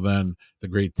 So then the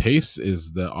Great Taste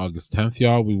is the August 10th,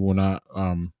 y'all. We will not,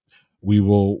 the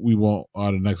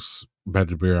next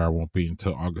Badger Beer Hour won't be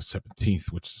until August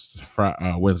 17th, which is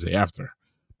Wednesday after.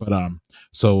 But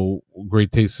so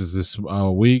Great Taste is this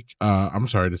week.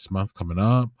 This month coming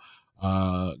up.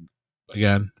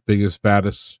 Again, biggest,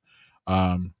 baddest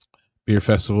beer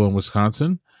festival in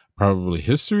Wisconsin, probably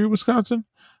history of Wisconsin.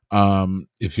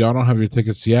 If y'all don't have your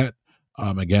tickets yet,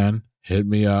 again, hit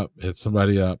me up, hit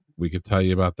somebody up. We could tell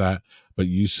you about that. But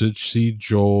you should see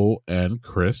Joel and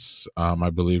Chris, I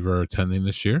believe, are attending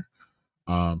this year.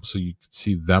 So you can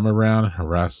see them around and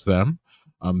harass them.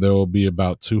 There will be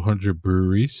about 200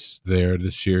 breweries there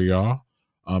this year, y'all.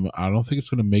 I don't think it's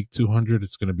going to make 200.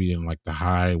 It's going to be in like the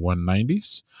high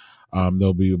 190s.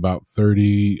 There'll be about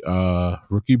 30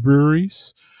 rookie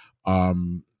breweries. I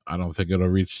don't think it'll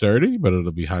reach 30, but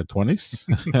it'll be high 20s.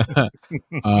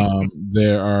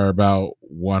 There are about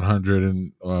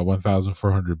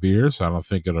 1,400 beers. I don't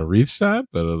think it'll reach that,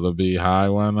 but it'll be high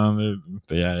 100.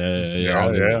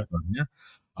 Yeah.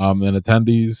 And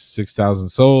attendees, 6,000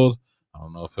 sold. I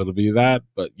don't know if it'll be that,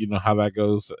 but you know how that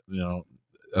goes.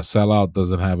 A sellout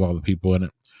doesn't have all the people in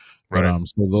it. But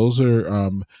so those are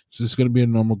it's just going to be a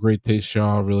normal Great Taste,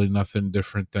 y'all. Really nothing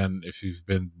different than if you've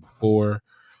been before.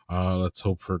 Let's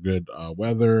hope for good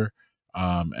weather.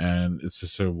 And it's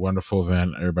just a wonderful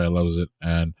event. Everybody loves it.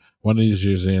 And one of these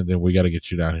years in, then we got to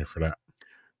get you down here for that.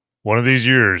 One of these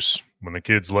years when the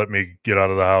kids let me get out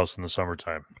of the house in the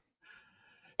summertime.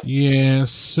 Yeah,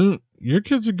 soon. Your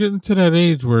kids are getting to that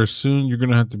age where soon you're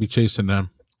going to have to be chasing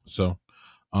them. So,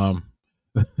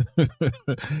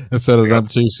 instead of them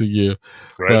chasing you.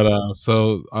 But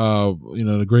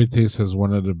the Great Taste has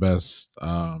one of the best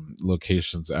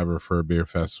locations ever for a beer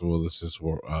festival. This is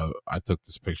where I took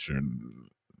this picture in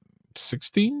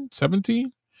 17.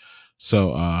 So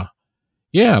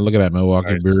look at that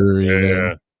Milwaukee Brewery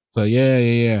there. So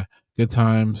yeah, good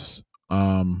times.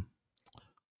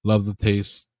 Love the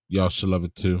taste. Y'all should love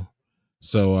it too.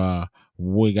 So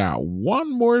we got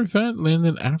one more event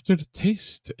landing after the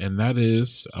taste, and that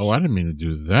is I didn't mean to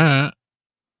do that.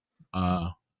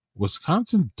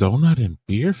 Wisconsin Donut and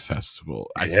Beer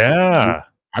Festival. I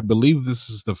believe this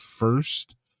is the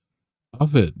first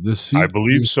of it. I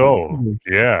believe so.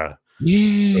 Yeah.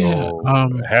 So,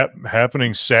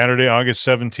 happening Saturday, August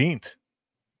 17th.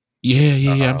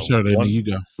 Yeah. I'm sorry. There you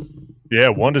go. Yeah,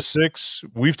 1 to 6.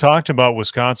 We've talked about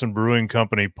Wisconsin Brewing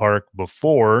Company Park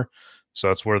before. So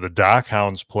that's where the Dock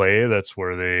Hounds play. That's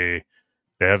where they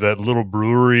have that little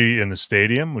brewery in the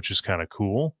stadium, which is kind of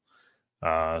cool.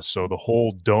 So the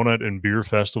whole donut and beer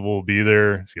festival will be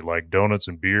there. If you like donuts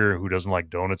and beer, who doesn't like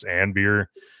donuts and beer?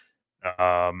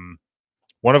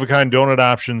 One-of-a-kind donut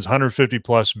options, 150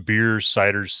 plus beers,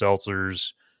 ciders,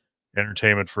 seltzers,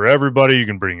 entertainment for everybody. You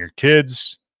can bring your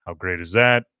kids. How great is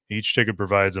that? Each ticket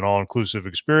provides an all-inclusive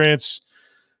experience.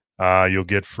 You'll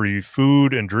get free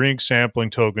food and drink sampling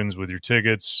tokens with your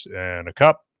tickets and a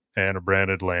cup and a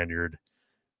branded lanyard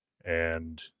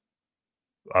and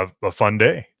a fun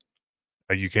day.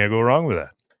 You can't go wrong with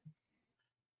that.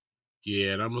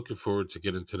 Yeah, and I'm looking forward to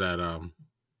getting to that,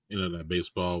 that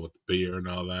baseball with the beer and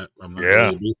all that. I'm not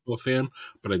really a baseball fan,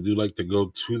 but I do like to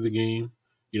go to the game,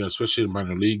 especially the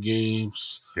minor league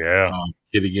games,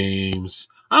 kitty games.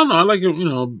 I don't know. I like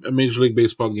a Major League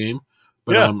Baseball game,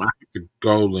 but I have to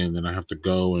go, Landon. I have to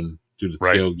go and do the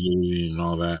tailgating and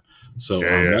all that. So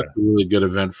that's a really good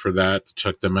event for that. To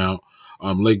check them out.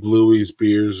 Lake Louis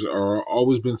beers are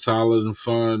always been solid and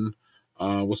fun.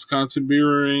 Wisconsin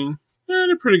Brewing,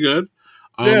 they're pretty good.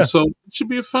 So it should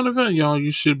be a fun event, y'all.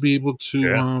 You should be able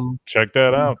to check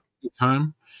that out. Good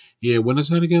time. Yeah, when is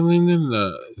that again, Landon?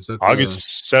 Is that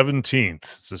August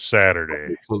 17th? It's a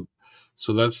Saturday.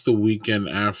 So that's the weekend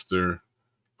after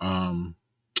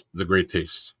the Great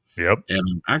Taste. Yep.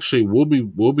 And actually,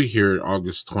 we'll be here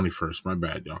August 21st. My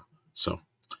bad, y'all. So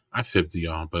I fibbed to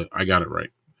y'all, but I got it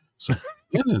right. So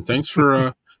then thanks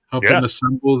for helping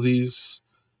assemble these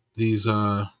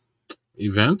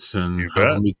events and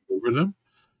helping me over them.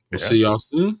 We'll see y'all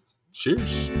soon.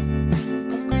 Cheers.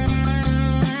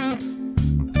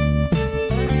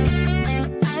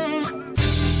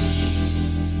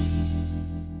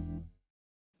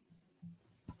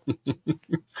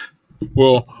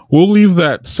 Well, we'll leave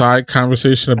that side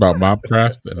conversation about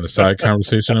Mobcraft and the side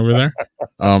conversation over there.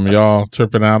 Y'all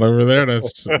tripping out over there.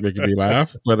 That's making me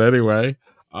laugh. But anyway,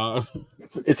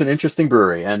 it's an interesting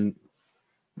brewery and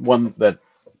one that,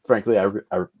 frankly,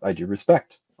 I do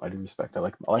respect. I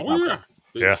like Mobcraft.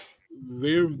 Yeah.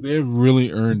 They've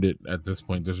really earned it at this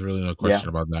point. There's really no question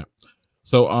about that.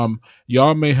 So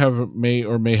y'all may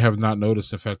or may have not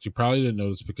noticed. In fact, you probably didn't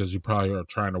notice because you probably are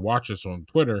trying to watch us on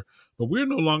Twitter, but we're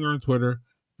no longer on Twitter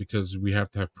because we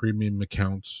have to have premium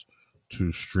accounts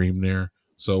to stream there.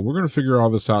 So we're gonna figure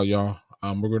all this out, y'all.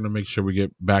 We're gonna make sure we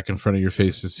get back in front of your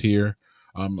faces here.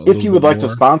 If you would like to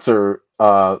sponsor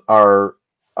our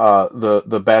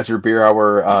the Badger Beer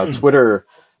Hour Twitter,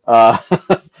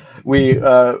 we'd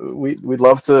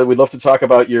love to talk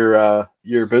about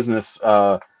your business.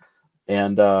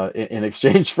 And in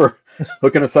exchange for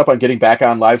hooking us up on getting back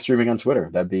on live streaming on Twitter,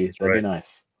 that'd be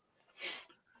nice.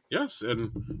 Yes,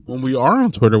 and when we are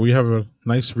on Twitter, we have a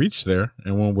nice reach there,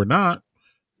 and when we're not,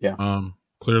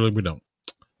 clearly we don't.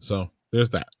 So there's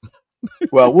that.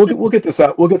 Well, we'll get this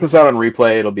out. We'll get this out on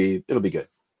replay. It'll be good.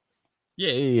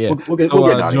 Yeah. We'll get an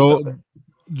audience out there.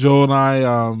 Joel and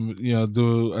I,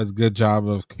 do a good job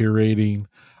of curating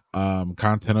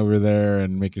content over there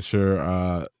and making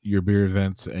sure your beer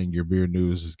events and your beer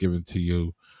news is given to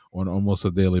you on almost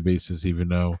a daily basis, even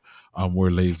though we're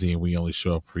lazy and we only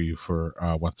show up for you for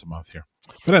once a month here.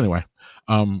 But anyway,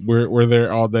 we're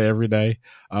there all day, every day.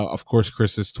 Of course,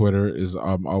 Chris's Twitter is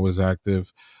always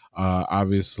active.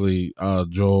 Obviously,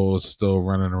 Joel is still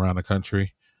running around the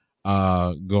country,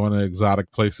 going to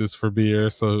exotic places for beer,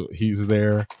 so he's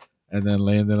there. And then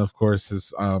Landon, of course,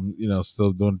 is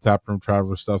still doing the Taproom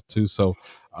Traveler stuff too. So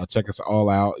check us all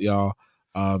out, y'all.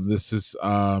 This is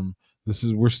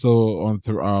we're still on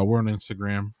we're on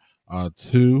Instagram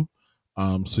too.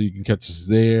 So you can catch us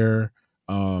there.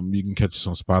 You can catch us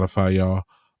on Spotify, y'all.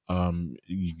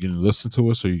 You can listen to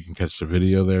us, or you can catch the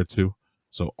video there too.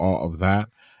 So all of that.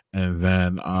 And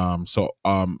then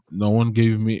no one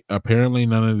gave me, apparently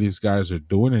none of these guys are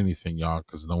doing anything, y'all,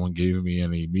 because no one gave me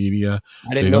any media.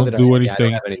 I didn't know that do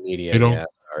anything. I don't have any media.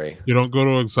 Sorry. They don't go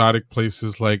to exotic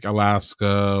places like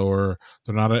Alaska, or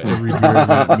they're not at every beer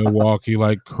event in Milwaukee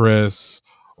like Chris,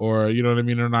 or you know what I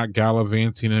mean? They're not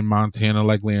gallivanting in Montana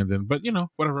like Landon, but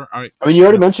whatever. All right. I mean, you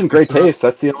already mentioned Great Taste.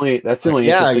 That's the only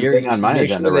interesting thing on my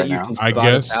agenda right now. I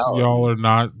guess y'all are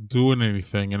not doing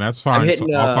anything, and that's fine. I'll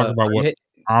talk about what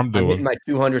I'm doing. I'm hitting my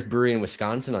 200th brewery in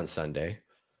Wisconsin on Sunday.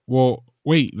 Well,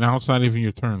 wait, now it's not even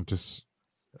your turn.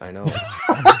 I know.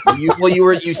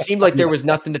 You seemed like there was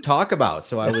nothing to talk about,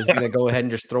 so I was going to go ahead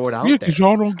and just throw it out there. Because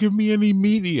y'all don't give me any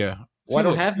media. Well, I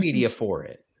don't have media for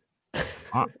it.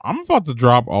 I'm about to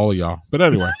drop all of y'all. But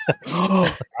anyway,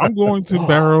 I'm going to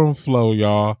Barrel and Flow,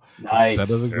 y'all.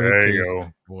 Nice. There you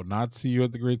go. We'll not see you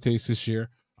at the Great Taste this year.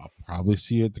 I'll probably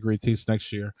see you at the Great Taste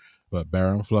next year. But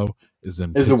Barrel and Flow is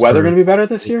in. Is the weather going to be better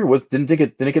this year? Didn't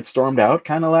it get stormed out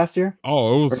kind of last year?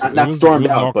 Oh, it was not stormed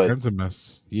out, but kinds of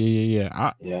mess.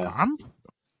 Yeah.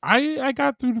 I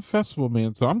got through the festival,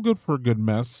 man, so I'm good for a good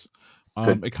mess.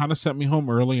 It kind of sent me home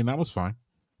early, and that was fine.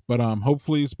 But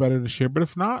hopefully it's better this year. But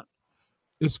if not,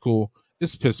 it's cool.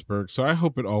 It's Pittsburgh, so I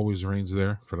hope it always rains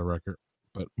there, for the record.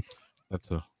 But that's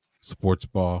a sports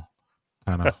ball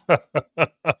kind of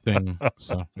thing,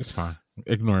 so it's fine.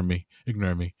 Ignore me.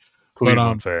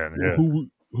 Cleveland fan, yeah.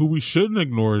 Who we shouldn't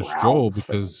ignore is Joel,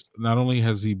 because not only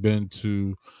has he been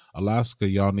to Alaska,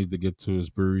 y'all need to get to his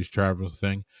breweries travel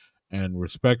thing. And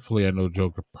respectfully, I know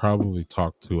Joe could probably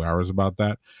talk 2 hours about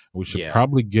that. We should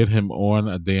probably get him on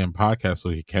a damn podcast so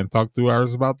he can talk 2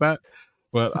 hours about that.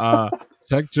 But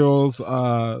check Joel's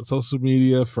social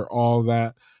media for all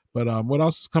that. But what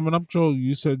else is coming up, Joel?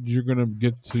 You said you're gonna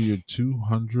get to your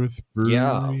 200th brewery.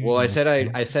 Yeah. Well, I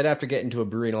said after getting to a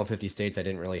brewery in all 50 states, I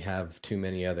didn't really have too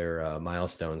many other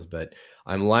milestones. But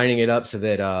I'm lining it up so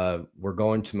that we're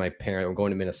going to We're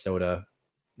going to Minnesota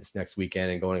this next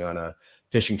weekend and going on a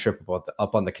fishing trip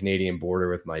up on the Canadian border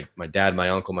with my dad, my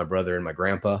uncle, my brother, and my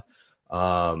grandpa.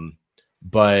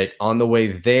 But on the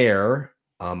way there,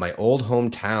 my old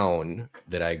hometown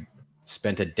that I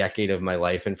spent a decade of my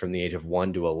life in from the age of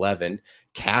 1 to 11,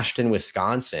 Cashton,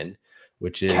 Wisconsin,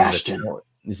 which is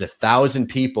 1,000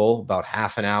 people, about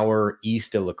half an hour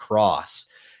east of La Crosse.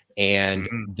 And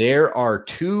there are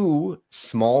 2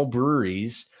 small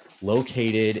breweries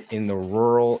located in the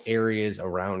rural areas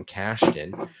around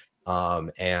Cashton.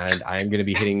 And I'm going to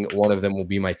be hitting one of them. Will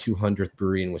be my 200th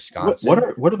brewery in Wisconsin.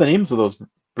 What are the names of those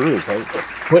breweries?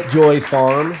 Footjoy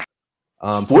Farm.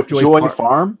 Footjoy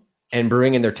Farm. And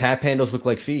brewing, and their tap handles look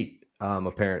like feet,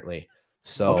 apparently.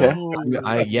 So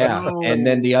and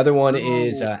then the other one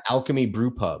is Alchemy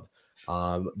Brew Pub.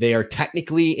 They are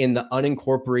technically in the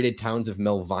unincorporated towns of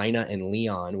Melvina and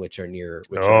Leon, which are near.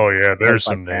 There's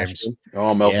some names.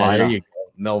 Oh, Melvina. There you go.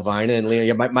 Melvina and Leon.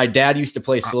 Yeah, my dad used to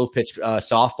play slow pitch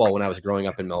softball when I was growing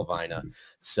up in Melvina.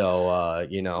 So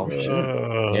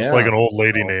it's like an old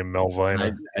lady named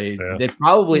Melvina. That's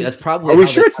probably. Are we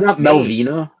sure it's not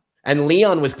Melvina? And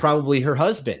Leon was probably her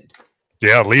husband.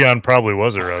 Yeah, Leon probably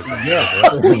was her husband. Yeah,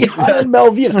 Leon and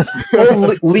Melvina.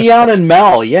 Leon and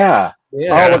Mel. Yeah.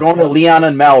 Yeah. Oh, we're going to Leon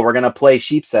and Mel. We're gonna play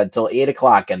Sheepshead till 8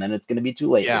 o'clock, and then it's gonna be too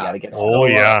late. Yeah. We gotta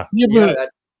get.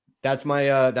 That's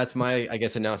my I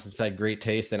guess announcement side. Great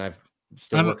taste, and I've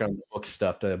still working on the book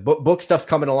stuff. The book stuff's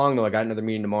coming along though. I got another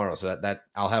meeting tomorrow, so that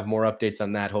I'll have more updates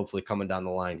on that. Hopefully, coming down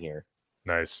the line here.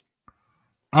 Nice.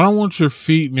 I don't want your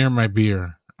feet near my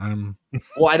beer.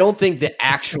 Well, I don't think the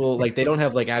actual they don't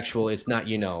have actual. It's not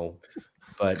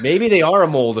but maybe they are a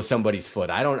mold of somebody's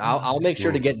foot. I don't. I'll make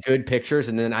sure to get good pictures,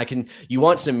 and then I can. You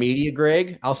want some media,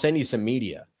 Greg? I'll send you some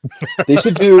media. They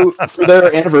should do for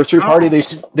their anniversary party.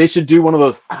 They should do one of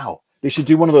those. They should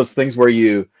do one of those things where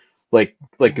you like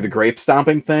the grape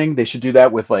stomping thing. They should do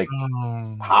that with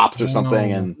hops or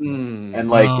something, and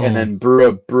then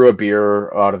brew a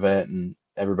beer out of it, and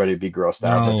everybody would be grossed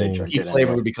out that they drink it.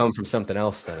 Flavor would become from something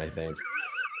else. Then I think.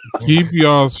 Keep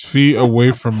y'all's feet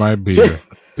away from my beer.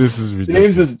 This is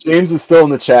ridiculous. James is still in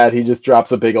the chat. He just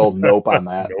drops a big old nope on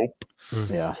that. Nope.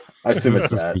 Yeah, I assume it's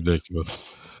that.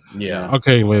 Ridiculous. Yeah.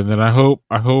 Okay, Landon. I hope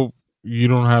you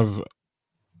don't have.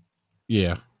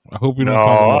 Yeah, I hope you don't.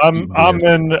 No,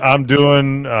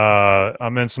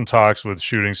 I'm in some talks with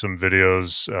shooting some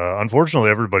videos. Unfortunately,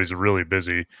 everybody's really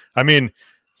busy. I mean,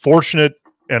 fortunate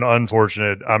and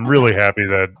unfortunate. I'm really happy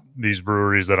that these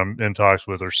breweries that I'm in talks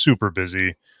with are super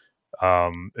busy.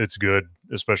 It's good,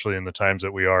 especially in the times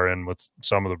that we are in with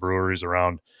some of the breweries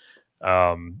around.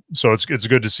 So it's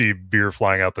good to see beer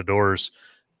flying out the doors,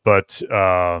 but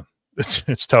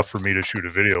it's tough for me to shoot a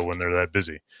video when they're that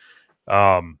busy.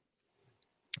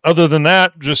 Other than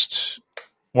that, just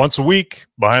once a week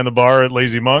behind the bar at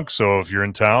Lazy Monk. So if you're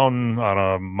in town on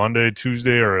a Monday,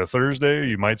 Tuesday, or a Thursday,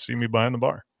 you might see me behind the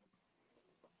bar.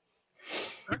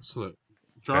 Excellent.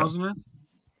 Charles,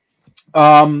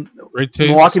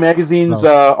 Milwaukee Magazine's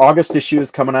August issue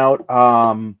is coming out.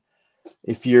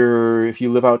 If you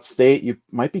live out state, you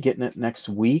might be getting it next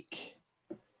week.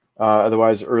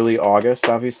 Otherwise, early August,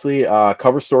 obviously.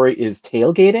 Cover story is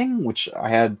tailgating, which I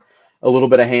had a little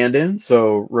bit of hand in,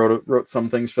 so wrote some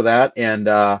things for that, and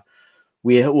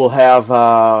we will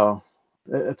have.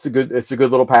 It's a good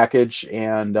little package,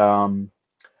 and I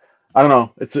don't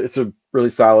know. It's a really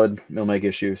solid Milmag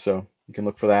issue, so you can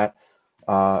look for that.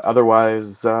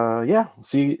 Otherwise,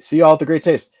 see y'all at the Great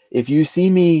Taste. If you see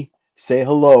me, say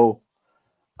hello.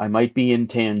 I might be in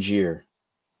Tangier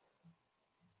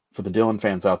for the Dylan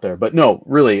fans out there, but no,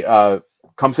 really,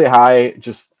 come say hi.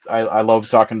 Just I love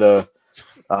talking to.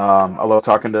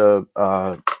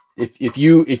 If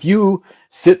you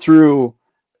sit through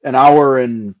an hour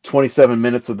and 27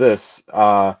 minutes of this,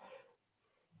 I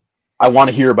want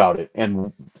to hear about it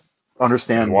and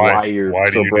understand why you're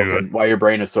so broken, why your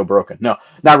brain is so broken. No,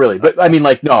 not really. But I mean,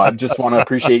 no, I just want to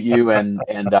appreciate you and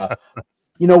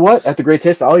you know what? At the Great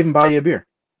Taste, I'll even buy you a beer.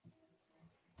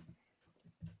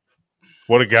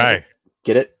 What a guy.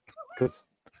 Get it?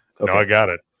 No, I got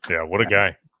it. Yeah, what a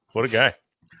guy. What a guy.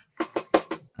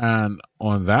 And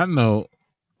on that note,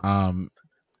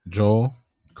 Joel,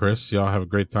 Chris, y'all have a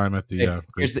great time at the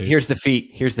here's the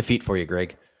feet. Here's the feet for you,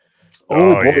 Greg.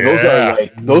 Oh boy, yeah.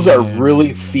 those are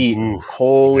really feet. Ooh,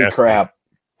 holy crap.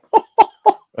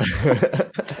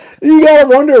 You gotta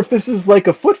wonder if this is like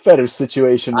a foot fetish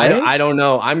situation, right? I don't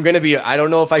know. I don't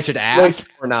know if I should ask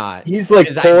or not. He's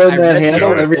pulling that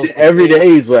handle every day.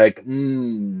 He's like,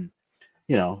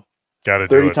 gotta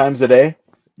 30 times a day.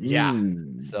 Yeah.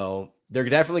 So they're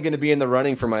definitely going to be in the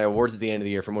running for my awards at the end of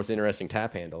the year for most interesting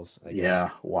tap handles. Yeah.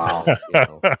 Wow.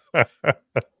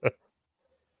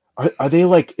 Are they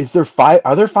is there 5?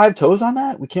 Are there 5 toes on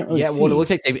that? We can't really see. Well, it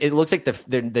looks like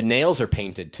the nails are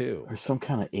painted too. Or some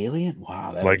kind of alien.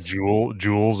 Wow.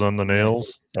 Jewels on the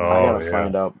nails. I gotta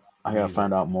find out. I gotta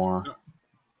find out more.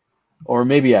 Or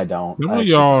maybe I don't. Some of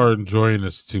y'all are enjoying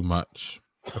this too much.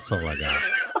 That's all I got.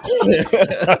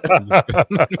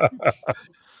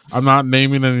 I'm not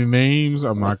naming any names.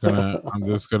 I'm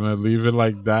just gonna leave it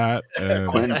like that. And,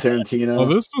 Quentin Tarantino.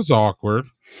 Oh, this was awkward.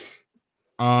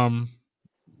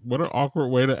 What an awkward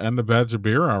way to end the Badger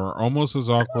Beer Hour. Almost as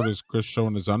awkward as Chris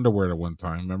showing his underwear at one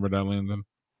time. Remember that, Landon?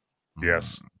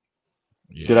 Yes.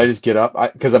 Yeah. Did I just get up?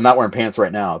 Because I'm not wearing pants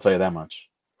right now. I'll tell you that much.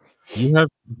 You had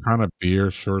kind of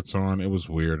beer shorts on. It was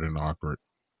weird and awkward.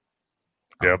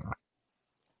 Yep.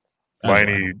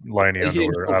 Liney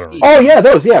underwear. I don't know. Oh yeah,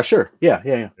 those. Yeah, sure.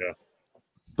 Yeah.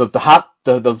 The hot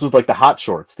those look like the hot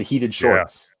shorts, the heated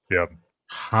shorts. Yeah.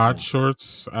 Hot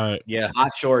shorts. Hot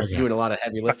shorts. Okay. Doing a lot of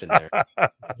heavy lifting there.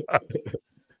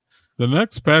 The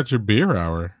next Badger Beer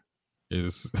Hour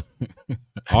is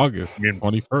August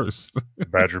 21st.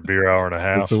 Badger Beer Hour and a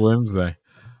half. It's a Wednesday.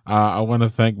 I want to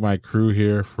thank my crew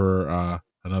here for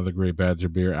another great Badger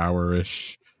Beer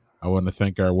Hour-ish. I want to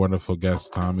thank our wonderful guests,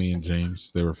 Tommy and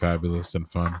James. They were fabulous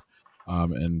and fun.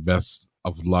 And best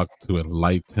of luck to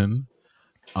Enlighten.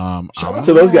 Shout out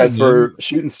to those guys for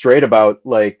shooting straight about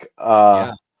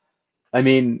I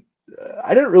mean,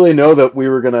 I didn't really know that we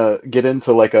were gonna get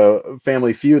into like a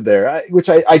family feud there, which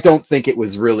I don't think it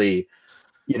was really,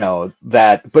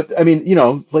 that. But I mean,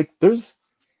 like there's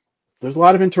a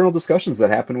lot of internal discussions that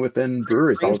happen within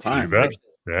breweries all the time.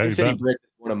 Cream City Bricks is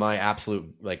one of my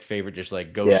absolute favorite, just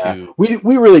go to.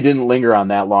 We really didn't linger on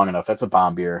that long enough. That's a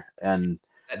bomb beer, and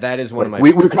that is one of my.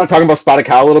 We were kind of talking about Spotted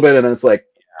Cow a little bit, and then it's like.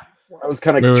 I was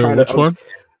kind of trying to. Which one?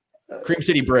 Cream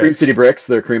City Bricks. Cream City Bricks,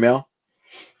 their cream ale.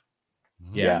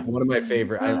 Yeah, one of my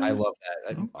favorite. I love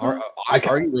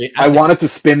that. I wanted to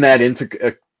spin that into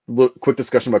a quick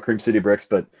discussion about Cream City Bricks,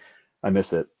 but I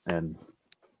missed it, and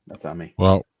that's on me.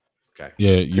 Well, okay.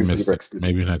 Yeah, you missed it.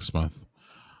 Maybe next month.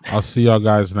 I'll see y'all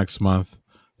guys next month.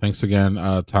 Thanks again,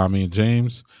 Tommy and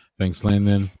James. Thanks,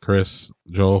 Landon, Chris,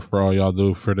 Joel, for all y'all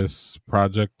do for this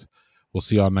project. We'll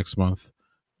see y'all next month,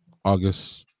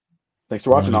 August. Thanks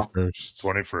for watching,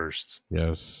 21st.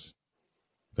 Yes.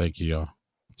 Thank you, y'all.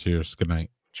 Cheers. Good night.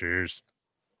 Cheers.